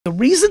The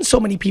reason so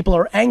many people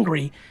are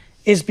angry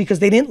is because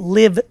they didn't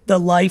live the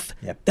life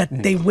that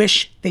they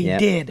wish they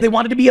did. They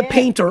wanted to be a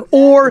painter,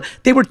 or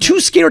they were too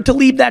scared to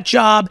leave that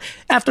job.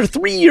 After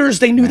 3 years,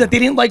 they knew that they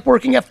didn't like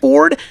working at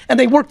Ford, and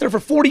they worked there for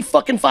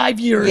 45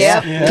 years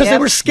because they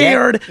were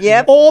scared,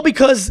 all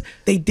because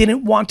they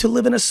didn't want to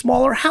live in a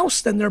smaller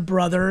house than their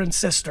brother and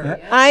sister.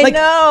 I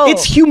know.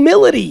 It's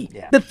humility.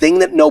 The thing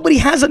that nobody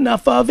has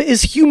enough of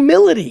is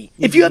humility.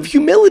 If you have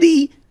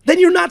humility, then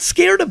you're not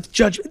scared of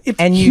judgment.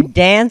 And you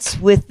dance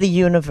with the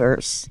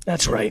universe.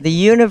 That's right. The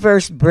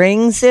universe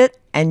brings it,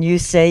 and you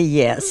say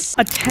yes.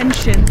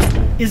 Attention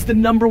is the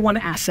 #1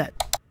 asset.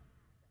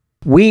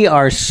 We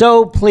are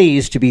so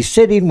pleased to be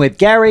sitting with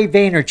Gary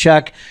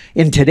Vaynerchuk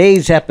in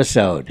today's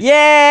episode.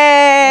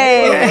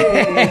 Yay!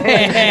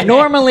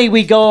 Normally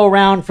we go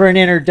around for an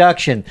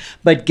introduction,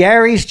 but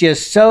Gary's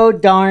just so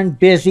darn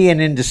busy and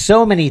into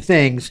so many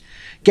things.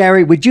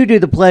 Gary, would you do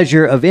the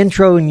pleasure of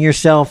introing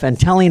yourself and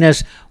telling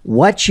us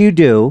what you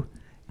do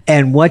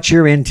and what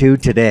you're into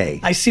today?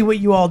 I see what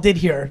you all did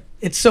here.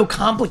 It's so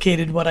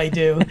complicated what I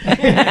do.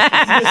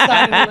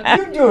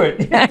 You do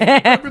it.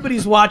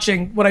 Everybody's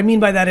watching. What I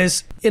mean by that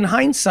is, in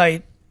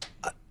hindsight,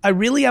 I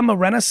really am a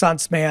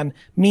Renaissance man,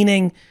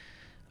 meaning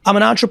I'm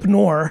an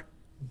entrepreneur,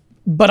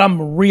 but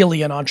I'm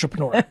really an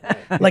entrepreneur.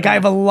 Like, I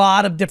have a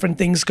lot of different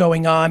things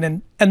going on.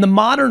 And the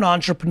modern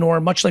entrepreneur,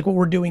 much like what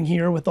we're doing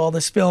here with all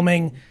this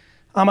filming,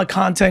 I'm a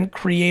content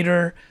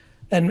creator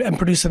and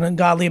produce an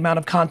ungodly amount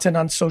of content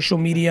on social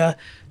media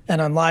and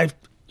on live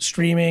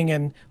streaming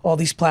and all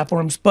these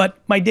platforms. But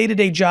my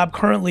day-to-day job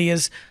currently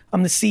is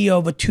I'm the CEO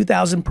of a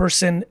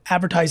 2,000-person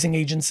advertising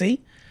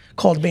agency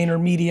called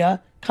VaynerMedia,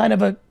 kind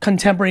of a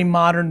contemporary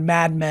modern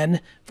Mad Men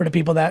for the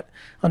people that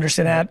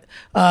understand that.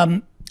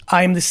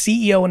 I am the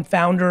CEO and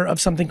founder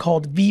of something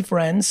called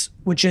VeeFriends,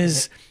 which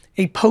is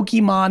a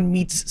Pokemon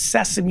meets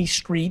Sesame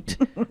Street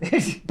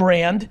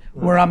brand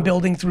where I'm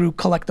building through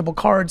collectible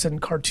cards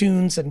and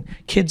cartoons and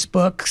kids'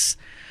 books.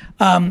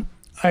 I'm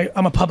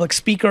a public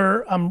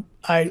speaker.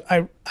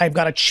 I've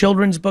got a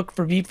children's book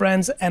for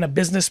VeeFriends and a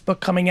business book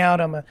coming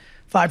out. I'm a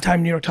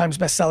 5-time New York Times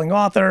bestselling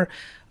author.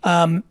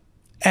 And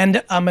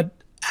I'm an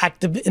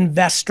active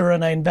investor,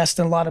 and I invest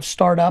in a lot of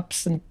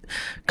startups and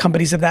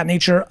companies of that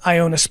nature. I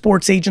own a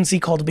sports agency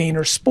called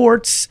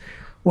VaynerSports,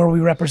 where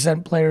we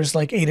represent players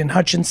like Aiden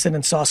Hutchinson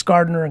and Sauce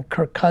Gardner and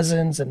Kirk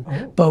Cousins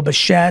and Bo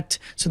Bichette.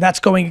 So that's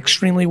going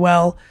extremely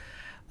well.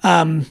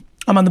 I'm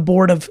on the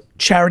board of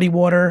Charity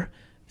Water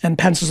and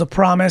Pencils of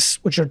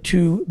Promise, which are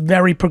two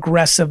very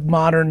progressive,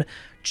 modern,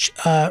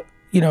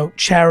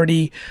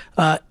 charity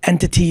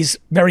entities,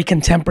 very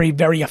contemporary,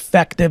 very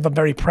effective. I'm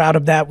very proud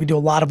of that. We do a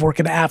lot of work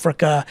in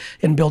Africa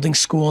in building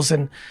schools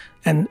and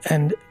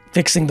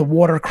fixing the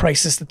water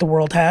crisis that the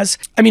world has.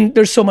 I mean,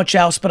 there's so much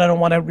else, but I don't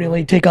want to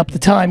really take up the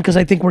time because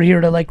I think we're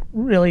here to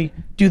really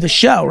do the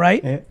show,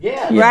 right?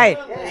 Yeah. Right.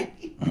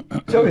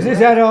 So is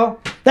that all?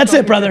 That's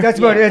it, brother. That's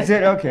about it. That's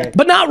it. Okay.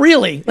 But not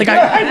really. Like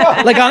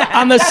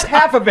on this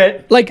half of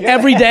it. Like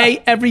every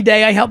day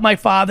I help my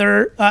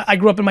father. I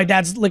grew up in my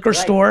dad's liquor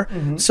store.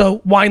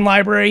 So Wine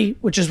Library,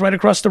 which is right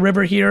across the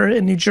river here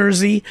in New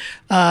Jersey.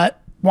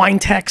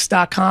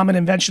 Winetext.com, an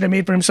invention I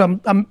made for him. So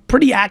I'm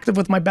pretty active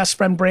with my best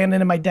friend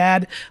Brandon and my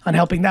dad on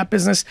helping that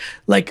business.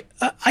 Like,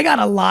 I got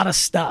a lot of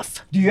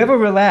stuff. Do you ever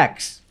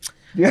relax?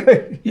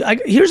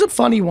 Here's a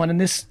funny one, and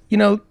this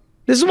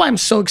is why I'm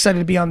so excited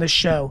to be on this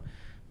show,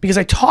 because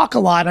I talk a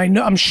lot.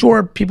 I'm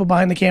sure people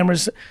behind the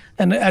cameras,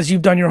 and as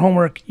you've done your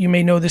homework, you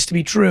may know this to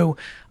be true.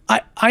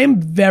 I am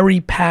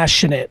very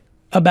passionate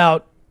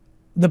about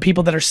the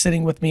people that are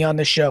sitting with me on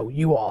this show,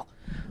 you all.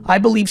 I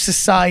believe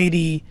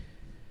society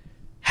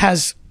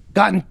has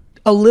gotten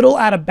a little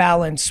out of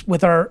balance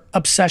with our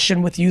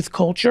obsession with youth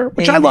culture,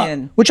 which I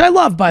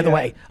love, by the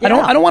way. I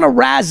don't want to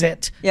razz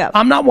it.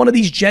 I'm not one of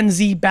these Gen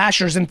Z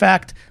bashers. In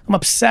fact, I'm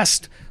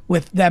obsessed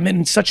with them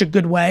in such a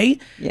good way.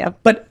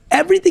 But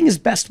everything is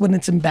best when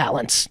it's in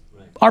balance.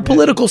 Our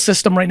political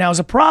system right now is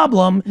a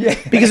problem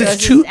because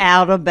it's too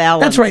out of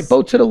balance. That's right,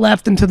 both to the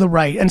left and to the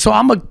right. And so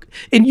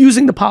in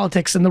using the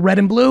politics in the red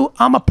and blue,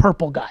 I'm a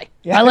purple guy.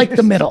 I like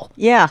the middle.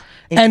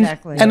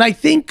 Exactly. And I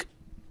think,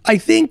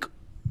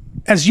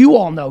 as you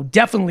all know,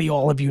 definitely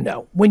all of you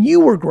know, when you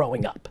were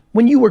growing up,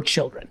 when you were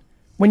children,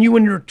 when you were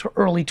in your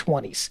early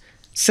 20s,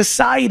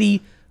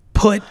 society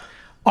put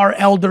our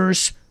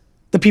elders,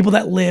 the people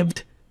that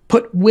lived,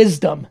 put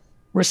wisdom,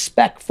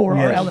 respect for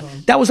our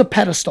elders. That was a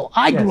pedestal.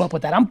 I grew up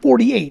with that. I'm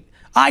 48.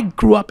 I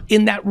grew up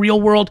in that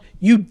real world.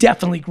 You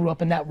definitely grew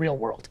up in that real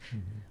world.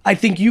 I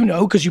think you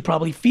know, because you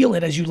probably feel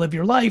it as you live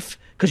your life,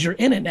 because you're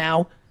in it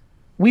now.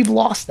 We've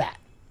lost that.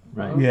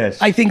 Right. Yes.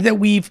 I think that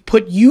we've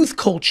put youth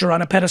culture on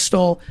a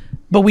pedestal,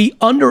 but we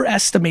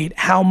underestimate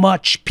how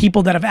much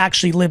people that have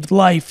actually lived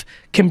life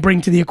can bring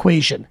to the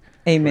equation.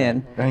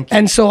 Amen. Thank you.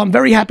 And so I'm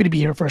very happy to be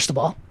here, first of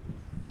all.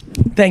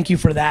 Thank you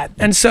for that.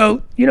 And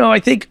so, I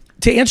think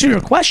to answer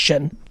your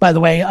question, by the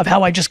way, of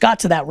how I just got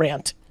to that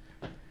rant,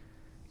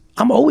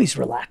 I'm always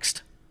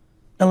relaxed.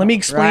 And let me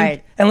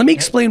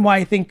explain why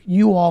I think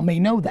you all may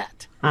know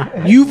that.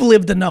 You've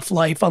lived enough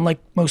life, unlike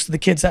most of the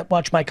kids that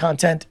watch my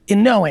content,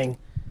 in knowing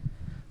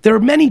There are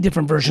many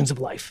different versions of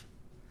life.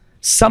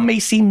 Some may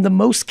seem the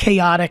most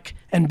chaotic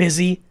and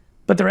busy,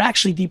 but they're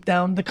actually deep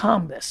down the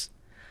calmness.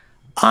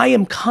 I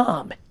am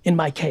calm in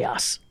my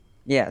chaos.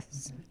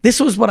 Yes. This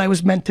was what I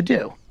was meant to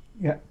do,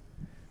 Yeah.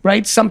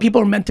 right? Some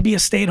people are meant to be a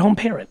stay-at-home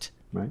parent.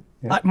 Right.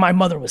 My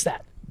mother was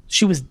that.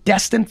 She was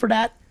destined for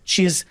that.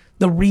 She is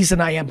the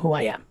reason I am who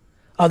I am.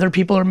 Other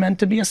people are meant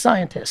to be a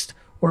scientist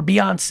or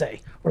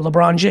Beyonce or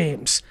LeBron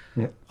James.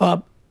 Yeah.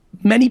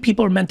 Many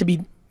people are meant to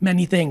be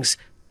many things.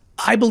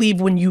 I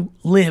believe when you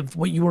live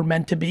what you were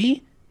meant to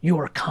be, you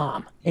are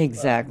calm.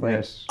 Exactly.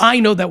 Yes. I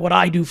know that what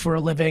I do for a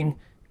living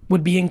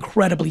would be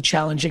incredibly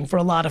challenging for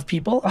a lot of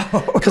people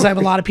because I have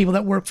a lot of people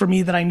that work for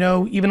me that I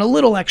know even a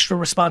little extra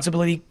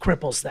responsibility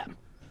cripples them.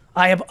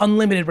 I have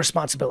unlimited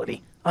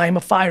responsibility. I am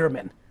a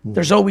fireman.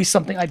 There's always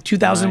something. I have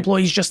 2,000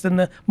 employees just in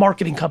the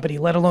marketing company,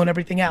 let alone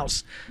everything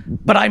else.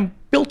 But I'm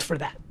built for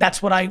that.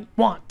 That's what I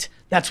want.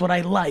 That's what I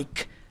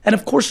like. And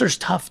of course, there's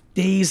tough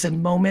days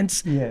and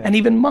moments and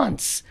even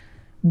months.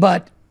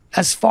 But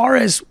as far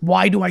as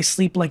why do I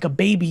sleep like a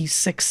baby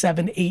 6,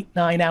 7, 8,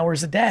 9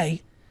 hours a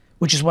day,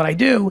 which is what I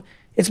do,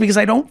 it's because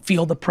I don't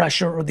feel the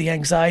pressure or the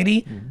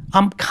anxiety.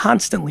 I'm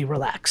constantly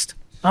relaxed.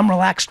 I'm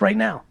relaxed right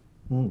now.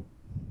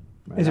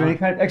 Is there any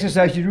kind of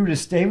exercise you do to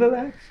stay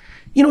relaxed?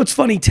 You know, it's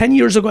funny. 10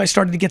 years ago, I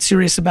started to get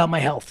serious about my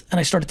health, and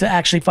I started to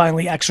actually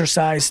finally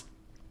exercise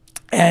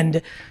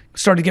and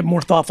started to get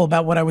more thoughtful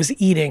about what I was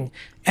eating.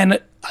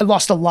 And I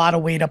lost a lot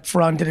of weight up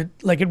front, and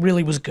it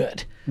really was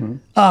good.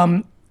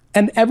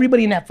 And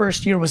everybody in that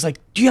first year was like,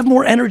 do you have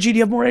more energy? Do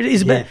you have more energy?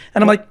 Is it better?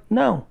 And I'm like,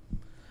 no.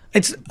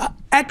 It's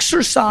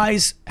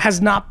exercise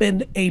has not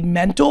been a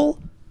mental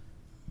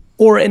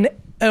or a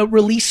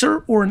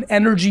releaser or an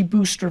energy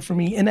booster for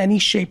me in any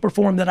shape or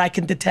form that I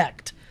can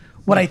detect.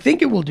 What I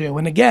think it will do,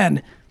 and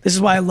again, this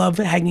is why I love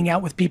hanging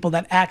out with people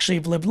that actually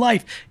have lived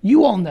life.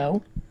 You all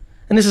know,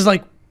 and this is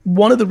like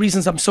one of the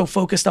reasons I'm so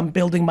focused on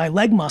building my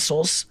leg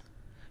muscles.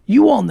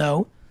 You all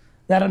know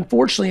that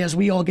unfortunately, as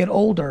we all get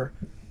older,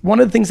 one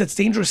of the things that's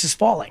dangerous is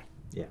falling.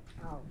 Yeah.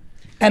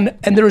 And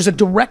there is a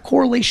direct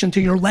correlation to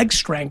your leg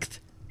strength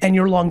and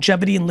your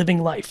longevity in living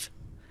life.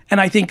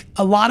 And I think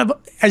a lot of,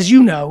 as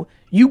you know,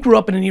 you grew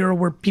up in an era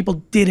where people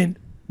didn't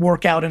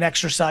work out and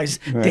exercise.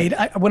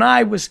 When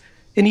I was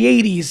in the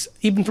 80s,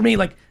 even for me,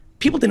 like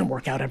people didn't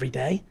work out every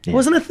day. It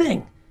wasn't a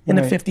thing in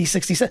the 50s,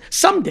 60s.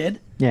 Some did,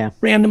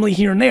 randomly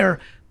here and there.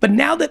 But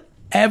now that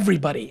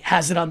everybody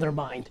has it on their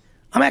mind,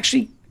 I'm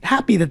actually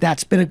happy that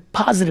that's been a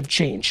positive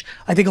change.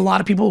 I think a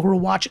lot of people who are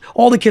watching,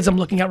 all the kids I'm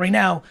looking at right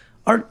now,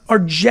 are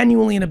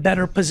genuinely in a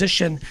better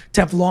position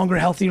to have longer,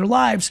 healthier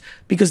lives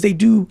because they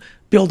do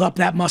build up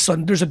that muscle.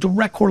 And there's a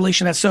direct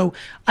correlation to that. So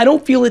I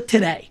don't feel it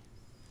today,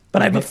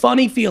 but I have a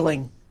funny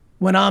feeling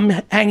when I'm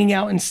hanging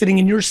out and sitting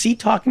in your seat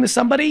talking to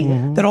somebody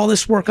that all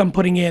this work I'm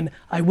putting in,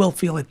 I will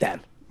feel it then.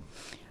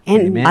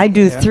 And I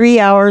do 3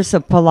 hours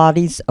of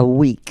Pilates a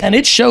week. And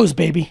it shows,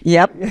 baby.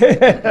 Yep.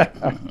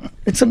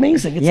 It's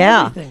amazing. It's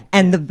everything.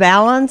 And the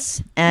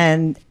balance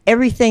and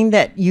everything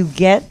that you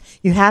get,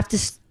 you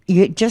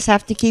just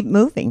have to keep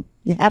moving.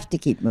 You have to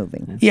keep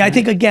moving. Yeah, I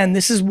think, again,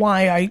 this is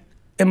why I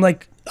am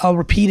like, I'll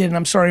repeat it, and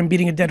I'm sorry I'm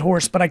beating a dead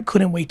horse, but I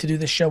couldn't wait to do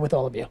this show with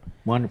all of you.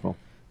 Wonderful.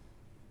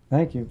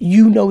 Thank you.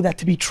 You know that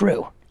to be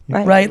true,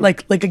 right?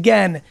 Like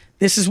again,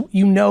 this is,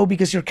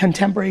 because you're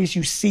contemporaries,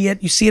 you see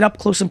it up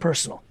close and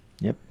personal.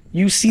 Yep.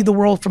 You see the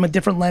world from a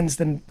different lens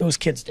than those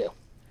kids do.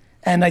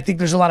 And I think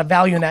there's a lot of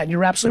value in that, and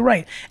you're absolutely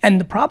right.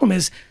 And the problem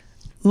is,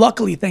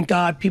 luckily, thank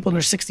God, people in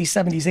their 60s,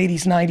 70s,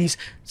 80s, 90s,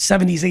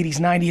 70s, 80s,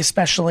 90s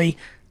especially,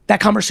 that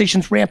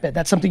conversation's rampant.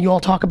 That's something you all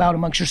talk about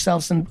amongst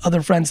yourselves and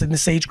other friends in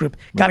this age group.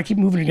 Got to keep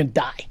moving, you're going to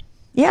die.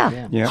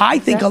 Yeah. I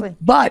think, Exactly.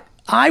 but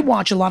I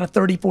watch a lot of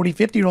 30, 40,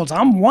 50-year-olds.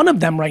 I'm one of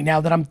them right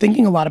now that I'm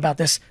thinking a lot about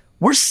this.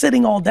 We're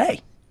sitting all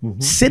day.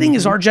 Sitting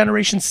is our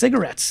generation's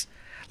cigarettes.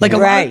 Like a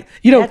lot,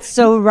 That's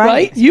so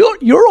right.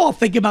 You're all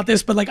thinking about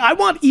this, but like I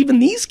want even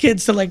these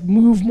kids to like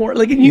move more,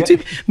 like in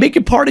YouTube, make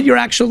it part of your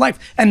actual life.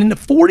 And in the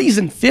 40s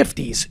and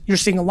 50s, you're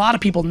seeing a lot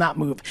of people not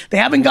move. They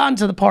haven't gotten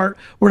to the part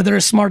where they're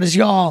as smart as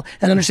y'all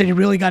and understand you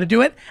really got to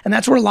do it. And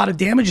that's where a lot of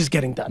damage is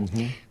getting done.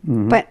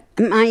 But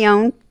my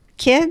own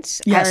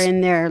kids Yes. are in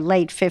their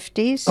late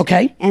 50s.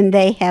 Okay. And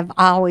they have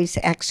always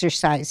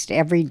exercised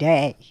every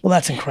day. Well,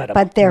 that's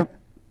incredible.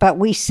 But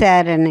we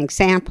set an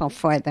example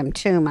for them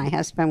too. My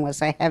husband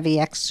was a heavy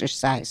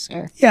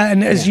exerciser. Yeah,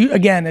 and as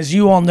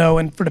you all know,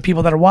 and for the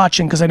people that are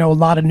watching, because I know a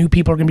lot of new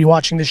people are going to be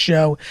watching this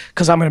show,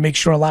 because I'm going to make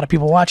sure a lot of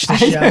people watch this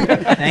show.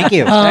 Thank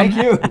you. Thank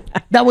you.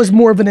 That was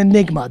more of an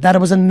enigma.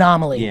 That was an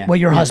anomaly. Yeah. What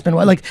your husband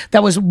was like.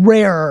 That was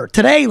rarer.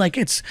 Today, like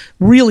it's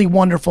really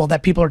wonderful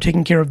that people are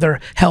taking care of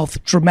their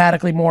health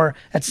dramatically more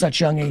at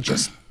such young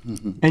ages.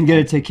 And got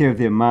to take care of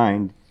their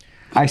mind.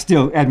 I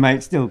still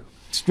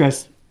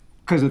stress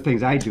because of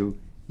things I do.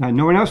 Now,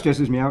 no one else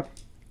stresses me out.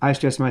 I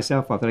stress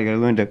myself out. That I got to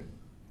learn to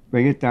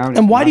bring it down.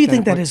 And why do you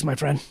think that is, my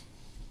friend?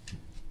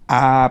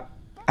 I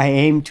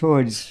aim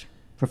towards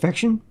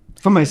perfection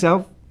for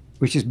myself,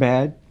 which is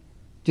bad.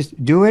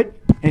 Just do it.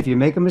 And if you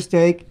make a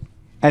mistake,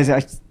 as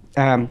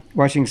I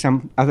watching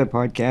some other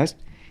podcast,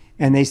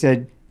 and they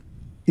said,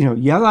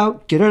 yell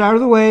out, get it out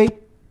of the way,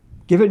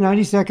 give it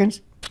 90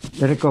 seconds,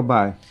 let it go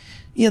by.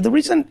 Yeah, the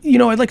reason,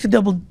 I'd like to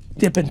double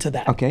dip into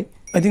that. Okay.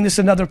 I think this is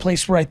another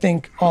place where I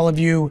think all of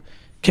you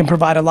can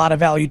provide a lot of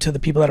value to the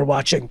people that are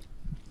watching.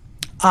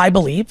 I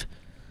believe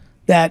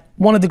that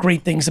one of the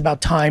great things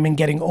about time and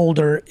getting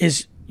older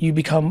is you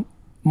become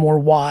more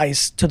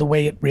wise to the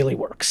way it really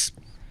works.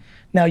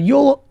 Now, you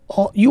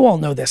all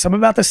know this. I'm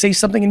about to say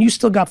something, and you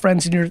still got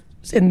friends in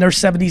their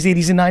 70s,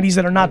 80s, and 90s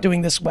that are not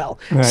doing this well.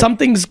 Right.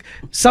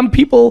 Some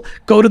people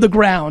go to the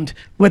ground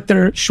with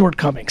their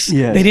shortcomings.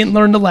 Yes. They didn't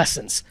learn the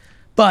lessons.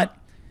 But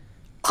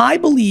I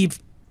believe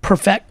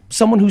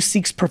someone who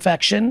seeks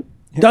perfection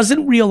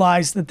doesn't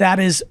realize that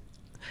is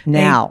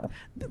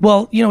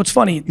it's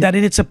funny that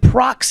it's a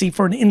proxy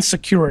for an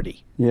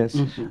insecurity. Yes.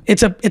 Mm-hmm.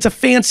 It's a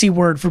fancy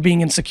word for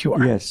being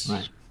insecure.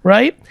 Yes.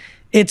 Right?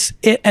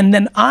 And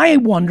then I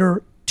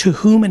wonder to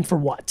whom and for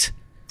what.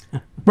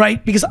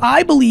 Right? Because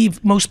I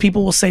believe most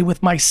people will say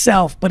with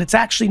myself, but it's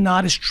actually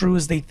not as true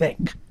as they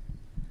think.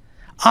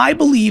 I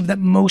believe that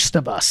most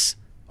of us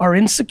are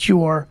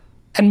insecure,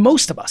 and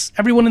most of us,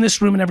 everyone in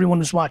this room and everyone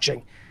who's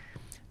watching,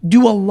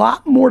 do a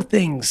lot more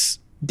things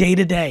day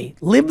to day,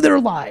 live their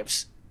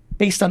lives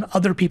based on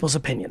other people's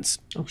opinions.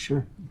 Oh,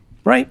 sure.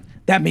 Right?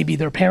 That may be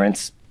their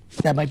parents,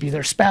 that might be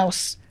their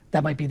spouse,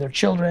 that might be their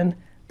children,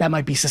 that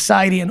might be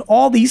society. And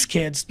all these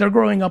kids, they're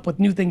growing up with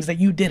new things that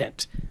you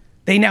didn't.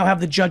 They now have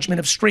the judgment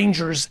of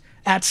strangers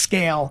at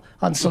scale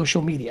on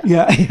social media.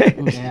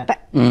 Yeah.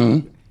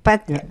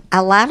 But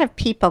a lot of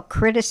people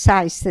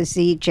criticize the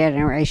Z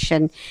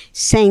generation,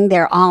 saying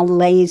they're all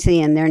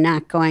lazy and they're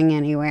not going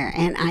anywhere.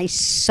 And I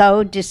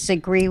so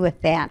disagree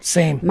with that.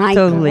 Same. My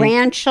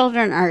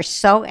grandchildren are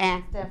so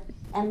active.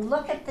 And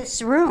look at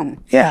this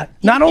room. Yeah.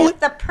 Not only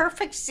the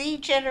perfect Z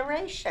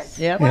generation.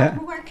 Yep. What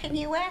more can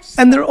you ask?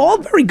 And they're all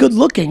very good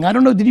looking. I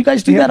don't know. Did you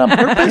guys do that on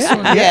purpose?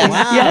 Yes.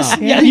 Wow. Yes.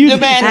 Yeah, you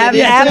demanded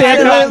it.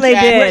 Absolutely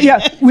did.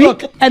 Yeah.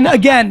 Look, and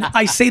again,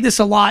 I say this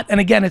a lot, and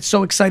again, it's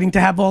so exciting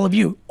to have all of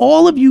you.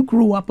 All of you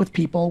grew up with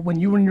people when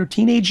you were in your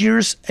teenage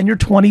years and your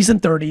 20s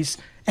and 30s,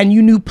 and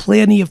you knew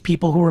plenty of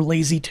people who were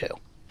lazy too.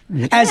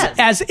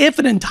 As if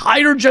an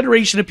entire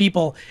generation of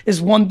people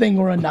is one thing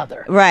or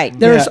another. Right.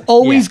 There's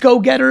always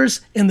go-getters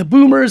in the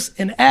boomers,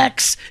 in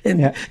X, in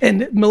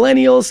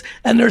millennials,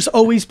 and there's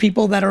always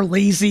people that are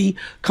lazy.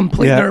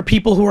 There are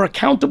people who are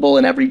accountable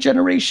in every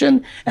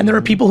generation, and there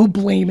are people who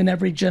blame in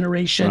every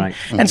generation. Right.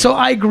 And so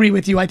I agree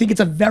with you. I think it's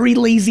a very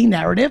lazy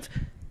narrative,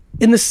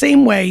 in the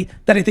same way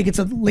that I think it's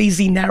a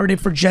lazy narrative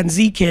for Gen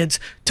Z kids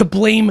to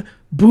blame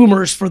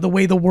boomers for the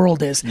way the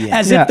world is,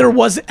 as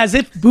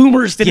if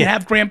boomers didn't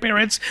have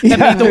grandparents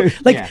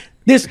that made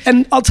this.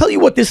 And I'll tell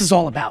you what this is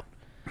all about.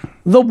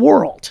 The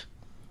world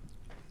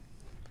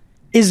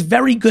is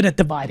very good at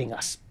dividing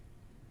us,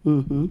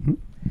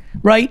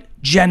 right?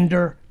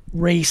 Gender,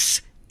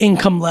 race,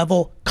 income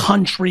level,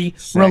 country,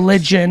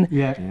 religion,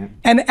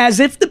 and as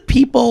if the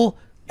people,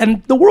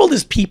 and the world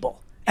is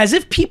people, as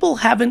if people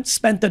haven't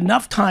spent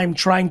enough time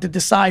trying to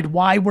decide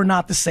why we're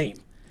not the same.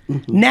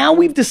 Now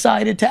we've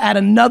decided to add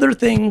another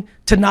thing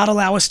to not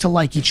allow us to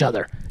like each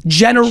other.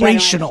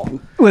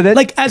 Generational.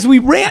 Like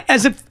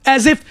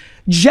as if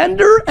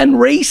gender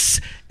and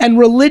race and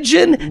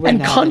religion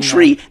and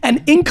country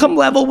and income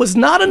level was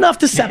not enough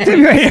to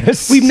separate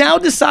us. We've now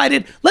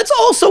decided, let's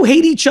also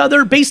hate each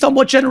other based on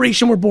what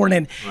generation we're born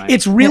in. Right.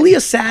 It's really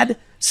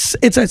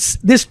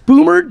this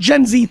boomer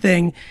Gen Z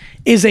thing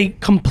is a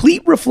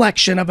complete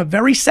reflection of a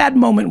very sad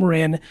moment we're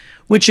in,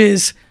 which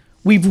is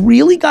we've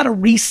really got to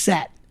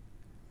reset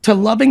to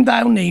loving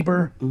thy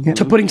neighbor,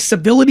 to putting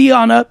civility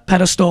on a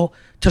pedestal,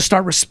 to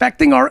start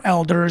respecting our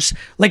elders.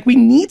 Like, we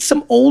need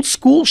some old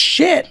school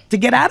shit to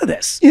get out of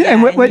this.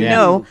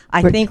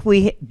 I think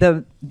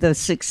the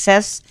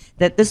success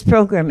that this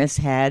program has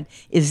had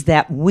is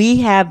that we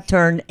have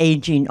turned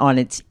aging on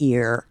its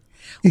ear.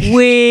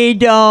 We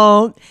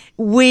don't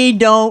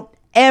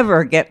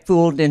ever get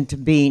fooled into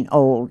being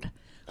old.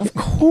 Of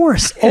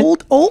course.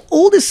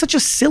 Old is such a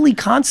silly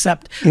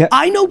concept. Yeah.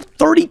 I know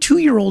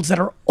 32-year-olds that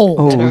are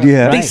old.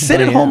 They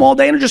sit at home all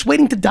day and are just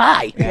waiting to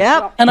die.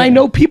 Yep. And I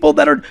know people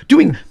that are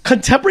doing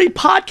contemporary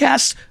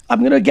podcasts.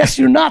 I'm going to guess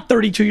you're not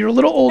 32. You're a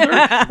little older.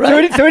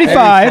 Right?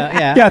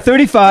 35.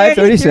 35,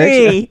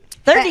 36.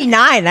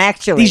 39,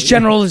 actually. These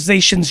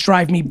generalizations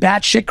drive me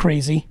batshit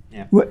crazy.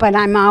 Yeah. But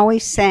I'm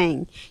always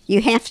saying,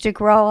 you have to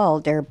grow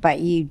older, but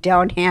you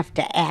don't have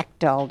to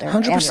act older.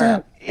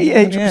 100%.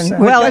 100%.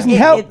 Well, it doesn't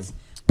help.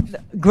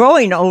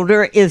 Growing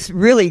older is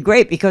really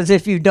great, because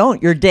if you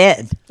don't, you're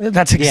dead.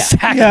 That's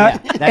exactly.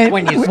 That's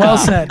when you stop. Well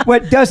said.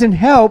 What doesn't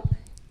help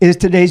is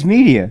today's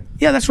media.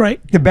 Yeah, that's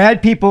right. The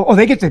bad people.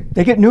 They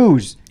get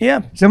news.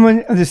 Yeah.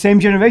 Someone of the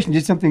same generation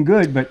did something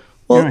good, but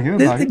you don't hear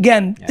about it.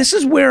 Again, this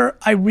is where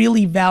I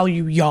really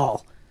value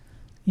y'all.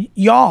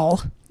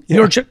 Y'all,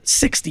 you're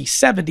 60,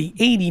 70,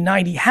 80,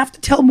 90, have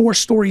to tell more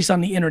stories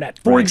on the internet.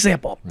 For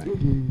example,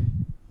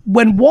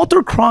 when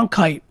Walter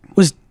Cronkite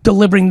was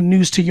delivering the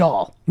news to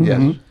y'all,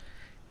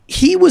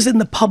 he was in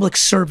the public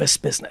service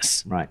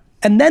business. Right.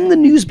 And then the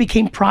news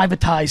became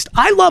privatized.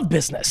 I love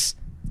business.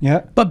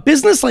 Yeah. But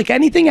business, like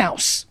anything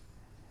else,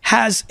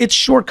 has its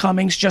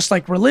shortcomings, just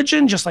like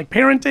religion, just like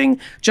parenting,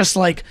 just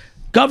like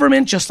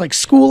government, just like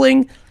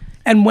schooling.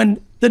 And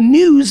when the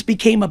news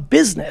became a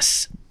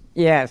business,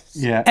 Yes.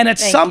 Yeah. and at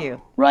Thank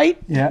you. right,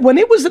 Yeah. when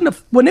it was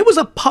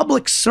a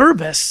public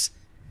service,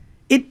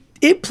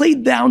 it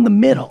played down the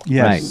middle.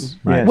 Yes.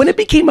 Right. Yes. When it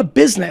became a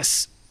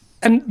business,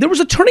 and there was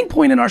a turning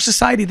point in our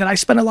society that I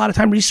spent a lot of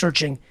time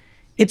researching.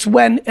 It's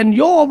when, and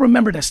you'll all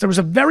remember this, there was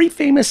a very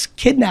famous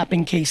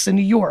kidnapping case in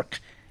New York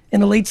in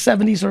the late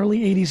 70s, early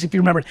 80s, if you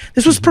remember.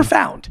 This was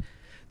profound.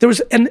 There was,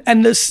 and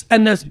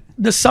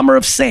the Summer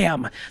of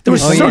Sam. There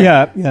was certain,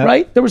 yeah.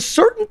 right? There was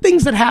certain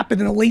things that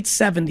happened in the late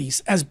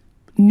 70s as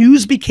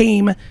news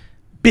became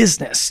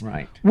business,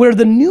 Right. where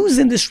the news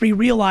industry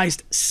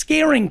realized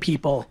scaring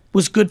people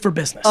was good for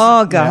business.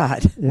 Oh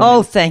God.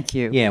 Oh, thank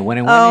you. Yeah, when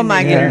it went Oh, into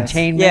my goodness.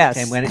 entertainment,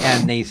 Yes.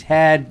 and they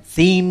had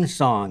theme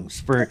songs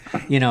for,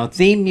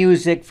 theme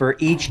music for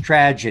each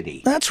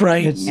tragedy, That's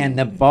right. and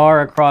the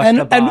bar across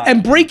the bar.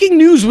 And breaking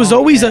news was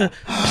always a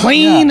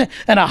plane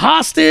and a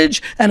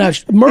hostage and a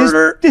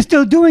murder. They're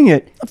still doing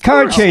it.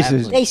 Car course.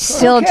 chases. They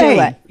still do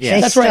Okay. it. Yeah.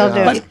 They That's still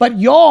right. do it. But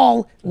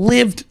y'all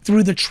lived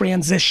through the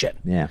transition.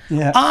 yeah.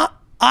 Yeah.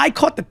 I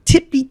caught the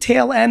tippy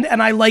tail end, and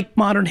I like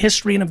modern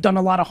history and have done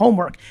a lot of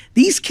homework.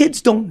 These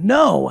kids don't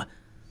know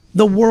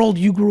the world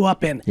you grew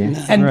up in,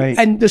 and Right.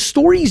 and the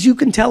stories you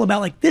can tell about.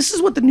 Like, this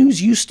is what the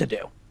news used to do.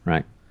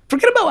 Right.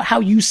 Forget about how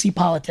you see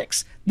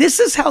politics.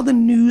 This is how the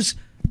news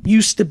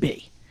used to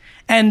be.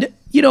 And,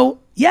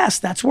 yes,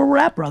 that's where we're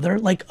at, brother.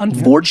 Like,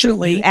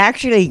 unfortunately,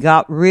 Actually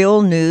got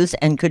real news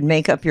and could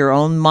make up your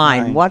own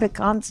mind. Right. What a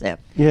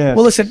concept. Yeah.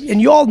 well, listen, and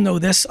you all know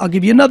this. I'll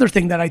give you another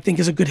thing that I think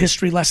is a good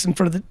history lesson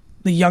for the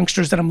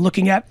youngsters that I'm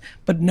looking at,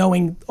 but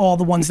knowing all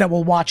the ones that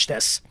will watch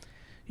this.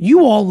 You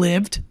all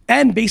lived,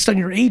 and based on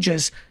your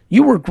ages,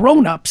 you were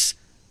grown-ups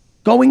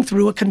going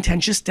through a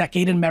contentious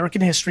decade in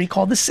American history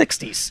called the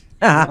 60s.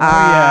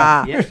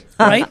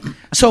 Right?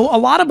 So a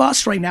lot of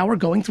us right now are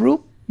going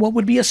through what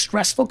would be a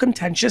stressful,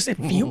 contentious,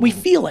 we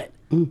feel it,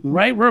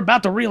 right? We're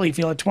about to really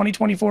feel it.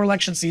 2024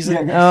 election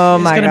season Oh,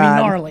 is my going to be God.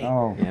 gnarly,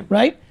 Oh.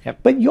 right?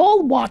 But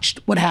y'all watched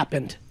what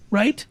happened,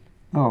 right?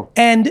 Oh.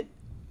 And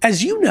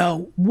as you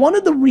know, one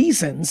of the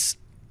reasons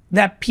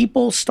that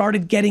people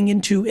started getting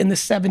into in the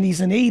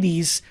 70s and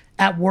 80s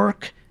at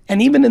work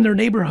and even in their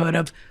neighborhood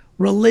of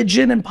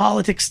religion and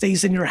politics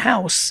stays in your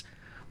house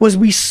was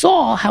we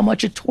saw how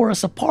much it tore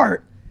us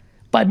apart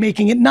by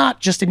making it not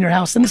just in your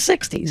house in the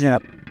 60s.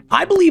 Yep.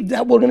 I believe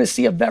that we're going to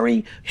see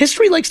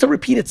history likes to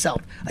repeat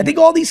itself. I think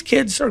all these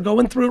kids are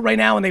going through it right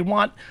now and they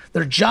want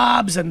their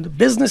jobs and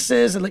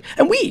businesses and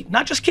we,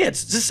 not just kids,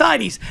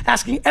 societies,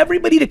 asking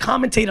everybody to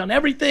commentate on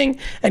everything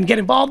and get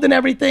involved in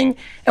everything.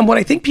 And what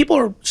I think people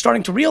are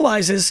starting to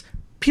realize is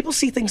people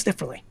see things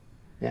differently.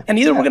 Yeah. And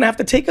either we're going to have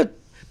to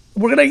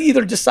we're going to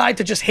either decide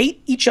to just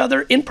hate each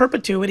other in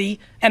perpetuity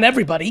and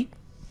everybody,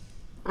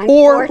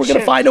 or we're going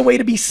to find a way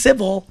to be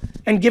civil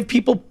and give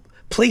people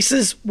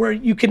places where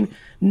you can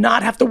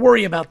not have to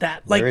worry about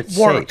that, like it's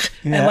work safe.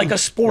 and like a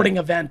sporting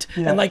event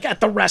and like at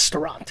the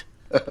restaurant.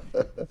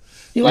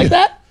 You like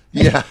that?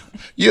 Yeah,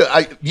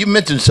 you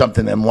mentioned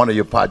something in one of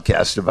your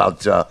podcasts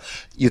about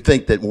you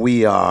think that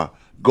we are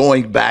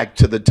going back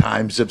to the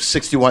times of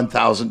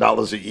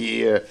 $61,000 a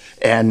year,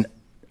 and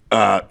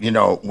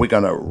we're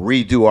going to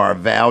redo our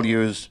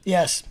values.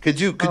 Yes. Could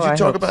you I talk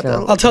hope about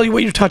so. that? I'll tell you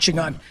what you're touching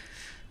on.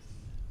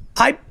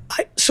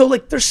 So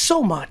like there's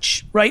so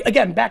much, right?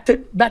 Again, back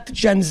to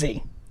Gen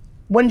Z.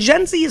 When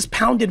Gen Z is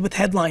pounded with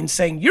headlines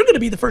saying you're going to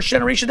be the first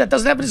generation that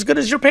doesn't have it as good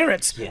as your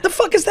parents, the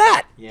fuck is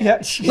that?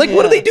 Yeah. Like,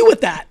 what do they do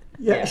with that?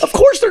 Yeah. Of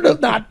course they're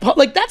not.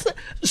 Like,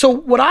 so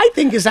what I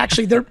think is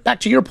actually, back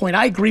to your point,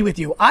 I agree with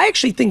you. I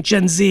actually think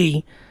Gen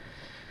Z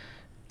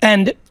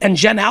and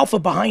Gen Alpha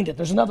behind it,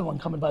 there's another one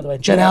coming, by the way,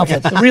 Gen Alpha,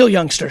 the real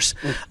youngsters.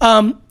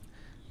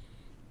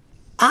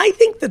 I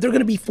think that they're going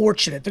to be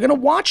fortunate. They're going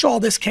to watch all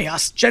this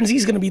chaos. Gen Z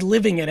is going to be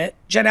living in it.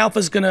 Gen Alpha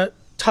is going to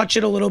touch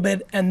it a little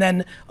bit and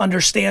then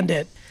understand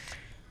it.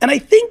 And I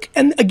think,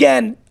 and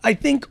again, I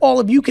think all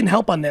of you can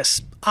help on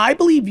this. I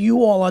believe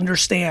you all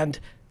understand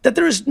that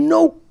there is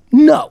no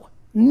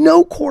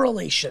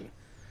correlation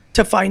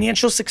to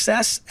financial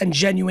success and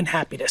genuine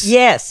happiness.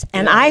 Yes,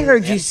 and I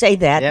heard you say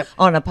that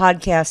on a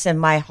podcast, and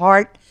my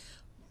heart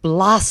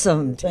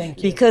blossomed. Thank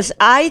you. Because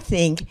I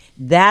think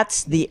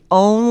that's the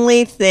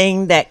only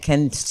thing that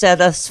can set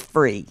us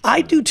free.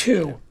 I do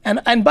too.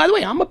 And by the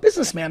way, I'm a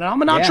businessman and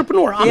I'm an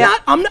entrepreneur. Yeah.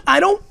 I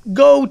don't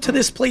go to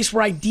this place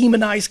where I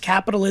demonize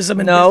capitalism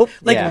and No.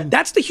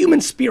 that's the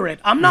human spirit.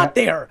 I'm not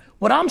there.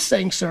 What I'm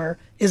saying, sir,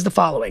 is the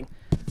following.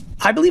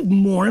 I believe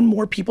more and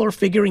more people are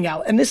figuring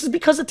out, and this is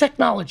because of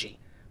technology,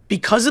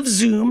 because of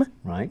Zoom,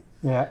 Right.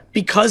 Yeah.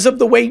 because of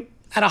the way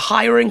at a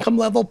higher income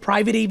level,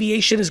 private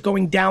aviation is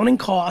going down in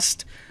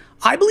cost.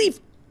 I believe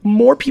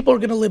more people are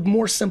going to live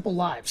more simple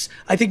lives.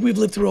 I think we've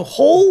lived through a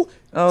whole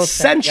thank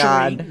century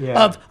God.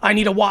 of I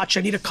need a watch,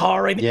 I need a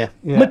car, Yeah.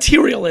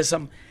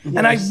 materialism.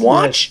 And I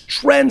watch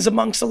trends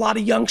amongst a lot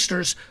of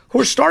youngsters who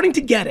are starting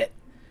to get it.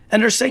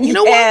 And they're saying, you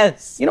know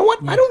Yes. what? You know what?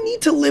 I don't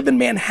need to live in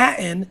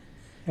Manhattan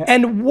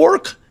and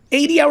work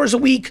 80 hours a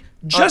week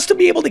just to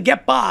be able to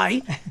get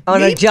by.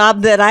 On a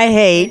job that I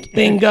hate.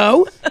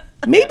 Bingo.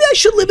 Maybe I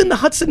should live in the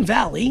Hudson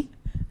Valley.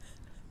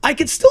 I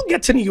could still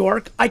get to New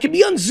York. I could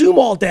be on Zoom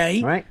all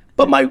day. Right.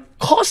 But my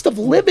cost of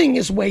living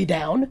is way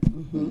down.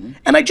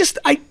 And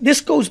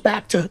this goes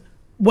back to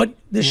what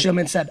this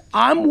gentleman said.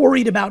 I'm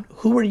worried about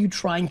who are you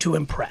trying to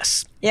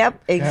impress.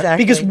 Yep,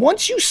 exactly. Because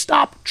once you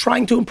stop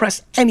trying to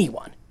impress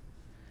anyone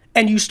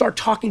and you start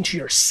talking to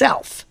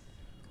yourself,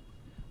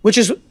 which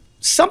is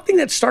something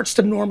that starts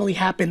to normally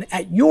happen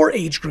at your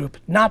age group,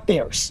 not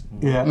theirs.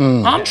 Yeah.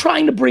 I'm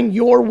trying to bring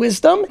your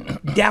wisdom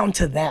down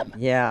to them.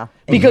 Yeah.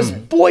 Because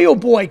boy, oh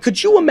boy,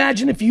 could you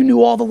imagine if you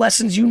knew all the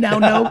lessons you now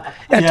know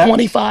at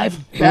 25?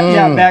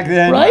 Yeah, back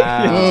then.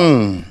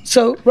 Right?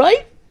 So,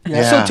 right?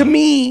 Yeah. So to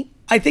me,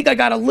 I think I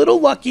got a little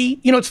lucky.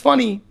 You know, it's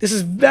funny. This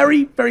is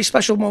very, very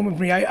special moment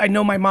for me. I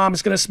know my mom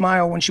is going to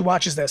smile when she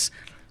watches this.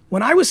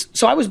 I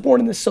was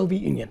born in the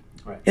Soviet Union,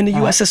 in the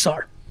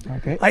USSR.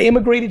 Okay. I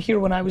immigrated here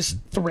when I was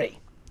 3.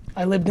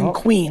 I lived in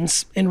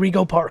Queens in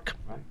Rego Park.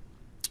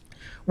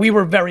 We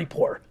were very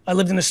poor. I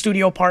lived in a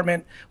studio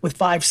apartment with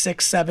 5,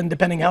 6, 7,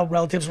 depending how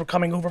relatives were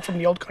coming over from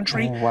the old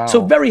country. Oh, wow.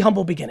 So very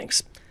humble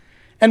beginnings.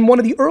 And one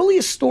of the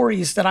earliest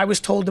stories that I was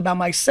told about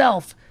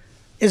myself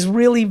is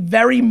really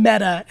very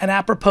meta and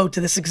apropos to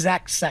this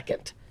exact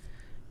second.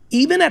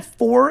 Even at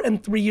 4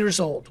 and 3 years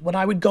old, when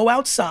I would go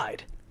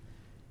outside,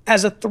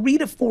 as a 3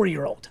 to 4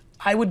 year old,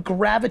 I would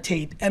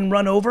gravitate and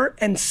run over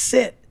and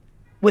sit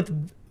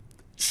with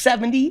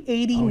 70,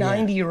 80,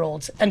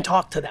 90-year-olds and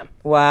talk to them.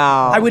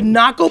 Wow. I would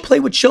not go play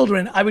with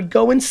children. I would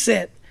go and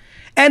sit.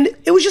 And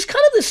it was just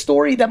kind of the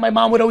story that my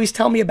mom would always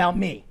tell me about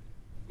me.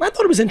 I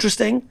thought it was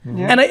interesting.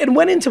 And it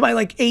went into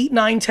my 8,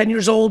 9, 10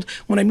 years old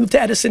when I moved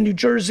to Edison, New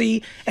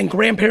Jersey, and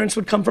grandparents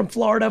would come from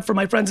Florida for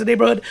my friends in the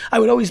neighborhood. I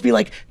would always be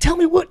like, tell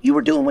me what you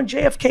were doing when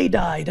JFK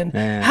died, and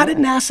how did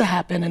NASA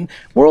happen, and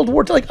World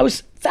War II. I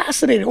was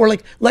fascinated, or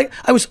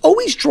I was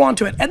always drawn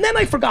to it. And then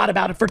I forgot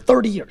about it for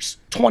 30 years,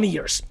 20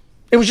 years.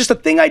 It was just a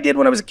thing I did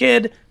when I was a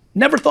kid,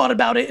 never thought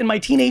about it in my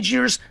teenage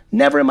years,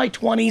 never in my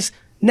 20s,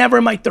 never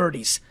in my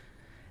 30s.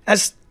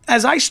 As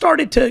I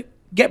started to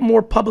get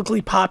more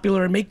publicly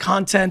popular and make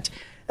content,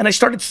 and I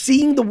started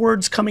seeing the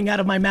words coming out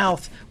of my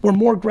mouth were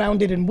more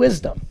grounded in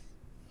wisdom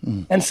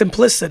and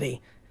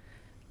simplicity,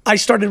 I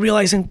started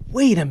realizing,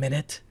 wait a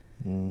minute,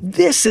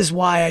 this is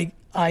why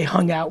I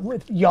hung out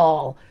with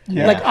y'all.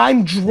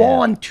 I'm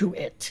drawn to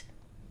it.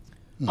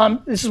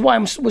 This is why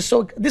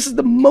this is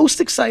the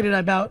most excited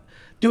about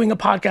doing a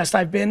podcast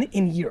I've been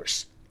in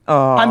years.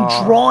 I'm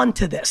drawn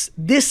to this.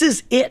 This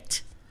is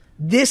it.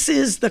 This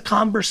is the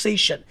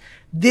conversation.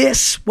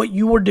 What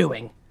you are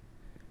doing,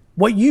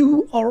 what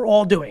you are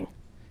all doing,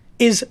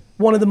 is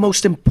one of the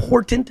most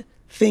important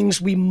things.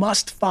 We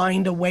must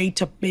find a way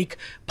to make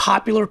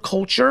popular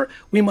culture.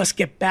 We must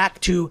get back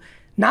to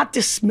not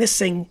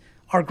dismissing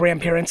our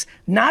grandparents,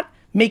 not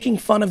making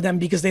fun of them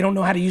because they don't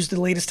know how to use the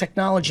latest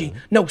technology.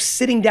 No,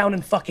 sitting down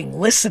and fucking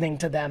listening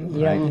to them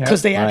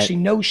because they actually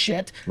know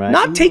shit.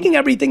 Not taking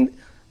everything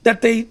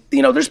that they,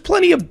 there's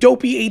plenty of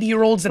dopey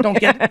 80-year-olds that don't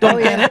get it. A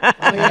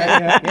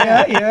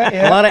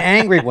lot of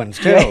angry ones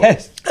too.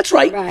 That's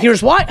right.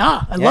 Here's why.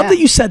 I love that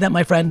you said that,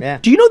 my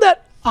friend. Do you know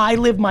that I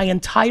live my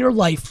entire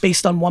life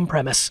based on one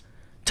premise: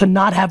 to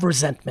not have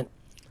resentment.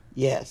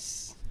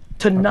 Yes.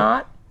 To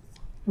not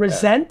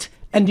resent.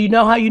 And do you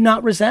know how you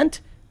not resent?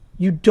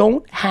 You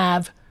don't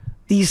have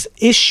these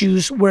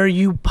issues where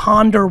you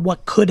ponder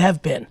what could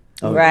have been.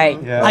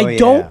 Right. I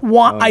don't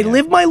want, I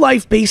live my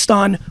life based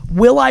on,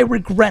 will I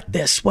regret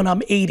this when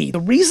I'm 80?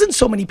 The reason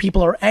so many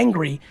people are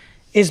angry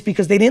is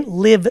because they didn't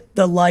live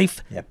the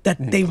life that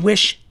they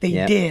wish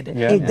they did.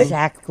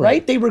 Exactly.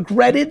 Right? They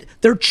regretted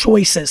their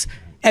choices.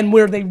 And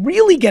where they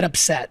really get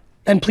upset,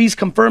 and please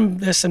confirm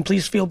this and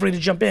please feel free to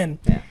jump in,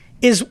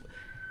 is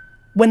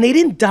when they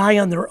didn't die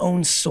on their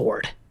own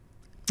sword.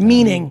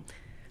 Meaning,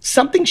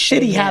 something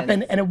shitty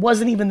happened and it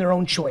wasn't even their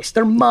own choice.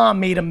 Their mom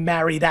made them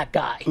marry that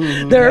guy.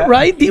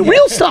 Right? The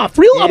real stuff.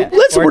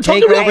 Listen, Or we're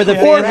talking take over the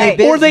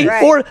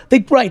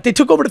family they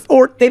took over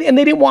and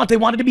they didn't want. They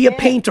wanted to be a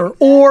painter,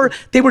 or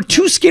they were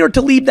too scared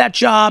to leave that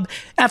job.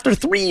 After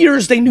 3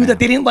 years, they knew that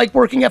they didn't like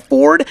working at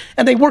Ford,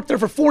 and they worked there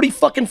for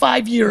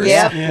 45 years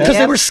because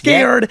they were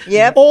scared.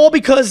 All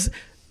because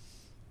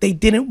they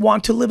didn't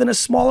want to live in a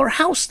smaller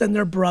house than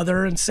their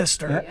brother and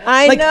sister.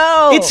 I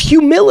know. It's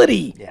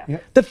humility.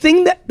 The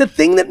thing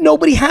that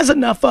nobody has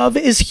enough of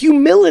is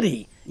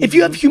humility. If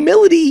you have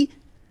humility,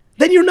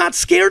 then you're not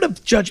scared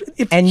of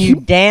judgment. And you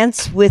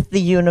dance with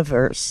the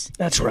universe.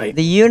 That's right.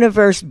 The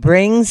universe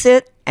brings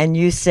it, and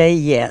you say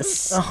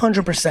yes.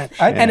 100%.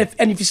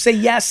 And if you say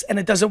yes and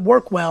it doesn't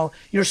work well,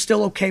 you're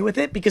still okay with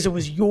it because it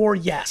was your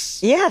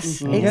yes.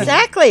 Yes,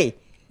 exactly.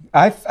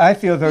 I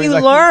feel very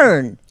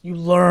lucky. You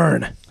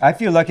learn. I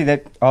feel lucky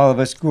that all of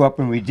us grew up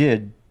when we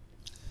did,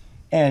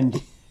 and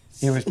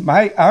it was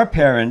our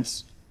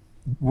parents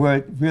were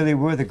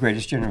the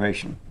greatest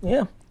generation.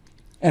 Yeah.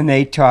 And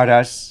they taught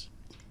us,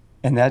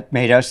 and that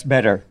made us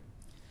better.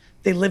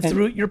 They lived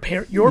through your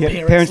parents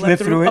parents lived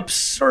lived through it.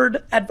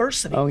 absurd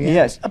adversity. Oh, yeah.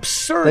 Yes.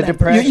 Absurd The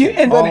adversity. depression.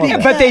 And, All of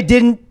it. but they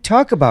didn't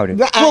talk about it.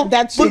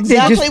 That's they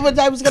exactly just- what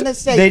I was going to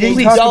say. they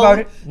didn't talk about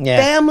it. Yeah.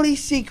 Family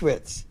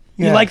secrets.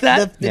 You Yeah. like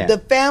that?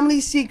 The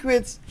family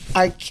secrets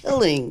are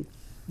killing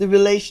the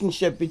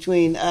relationship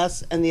between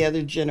us and the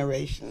other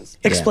generations.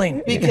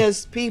 Explain.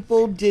 Because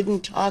people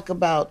didn't talk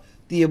about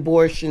the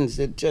abortions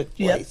that took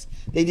Yep. place.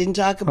 They didn't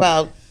talk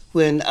about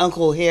when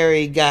Uncle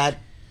Harry got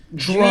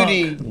Drunk.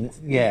 Judy,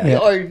 Yeah.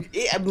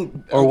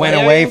 or went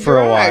away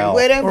for a while.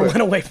 whatever. Or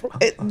went away from.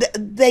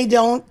 They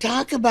don't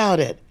talk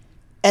about it,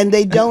 and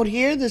they don't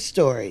hear the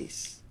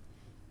stories.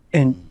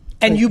 And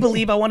And you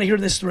believe I want to hear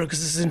this through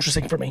because this is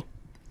interesting for me.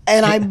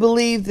 And I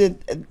believe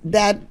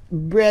that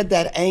bred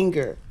that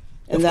anger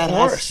and Of that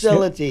course.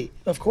 hostility.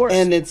 Of course.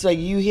 And it's like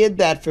you hid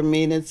that from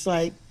me, and it's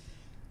like,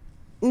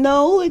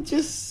 no, it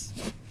just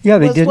yeah,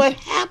 they was did. what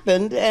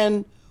happened,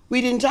 and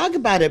we didn't talk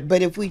about it.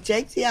 But if we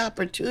take the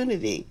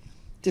opportunity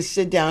to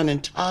sit down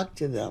and talk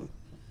to them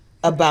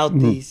about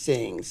these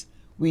things,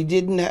 we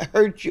didn't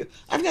hurt you.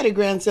 I've got a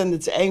grandson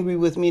that's angry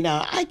with me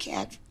now. I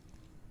can't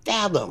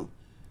fathom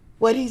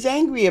what he's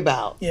angry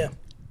about. Yeah.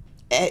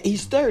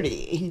 He's 30.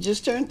 He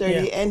just turned 30,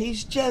 Yeah. and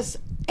he's just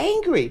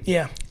angry.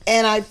 Yeah.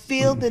 And I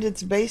feel that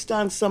it's based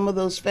on some of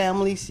those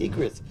family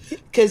secrets.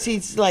 Because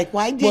he's like,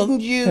 why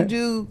didn't you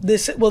do...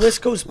 This? Well, this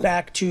goes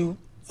back to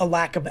a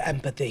lack of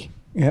empathy.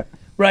 Yeah.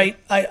 Right?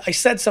 I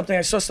said something.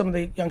 I saw some of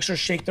the youngsters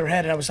shake their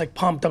head, and I was like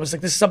pumped. I was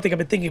like, this is something I've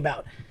been thinking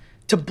about.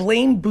 To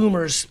blame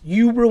boomers,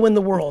 you ruin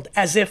the world,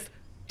 as if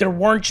there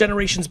weren't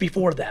generations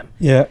before them.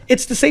 Yeah.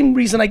 It's the same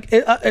reason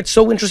it's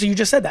so interesting you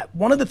just said that.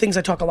 One of the things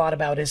I talk a lot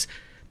about is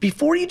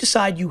before you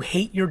decide you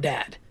hate your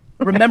dad,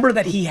 remember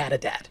that he had a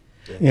dad.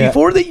 Yeah.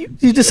 Before that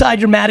you decide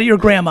you're mad at your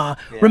grandma,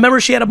 remember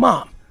she had a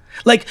mom.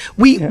 Like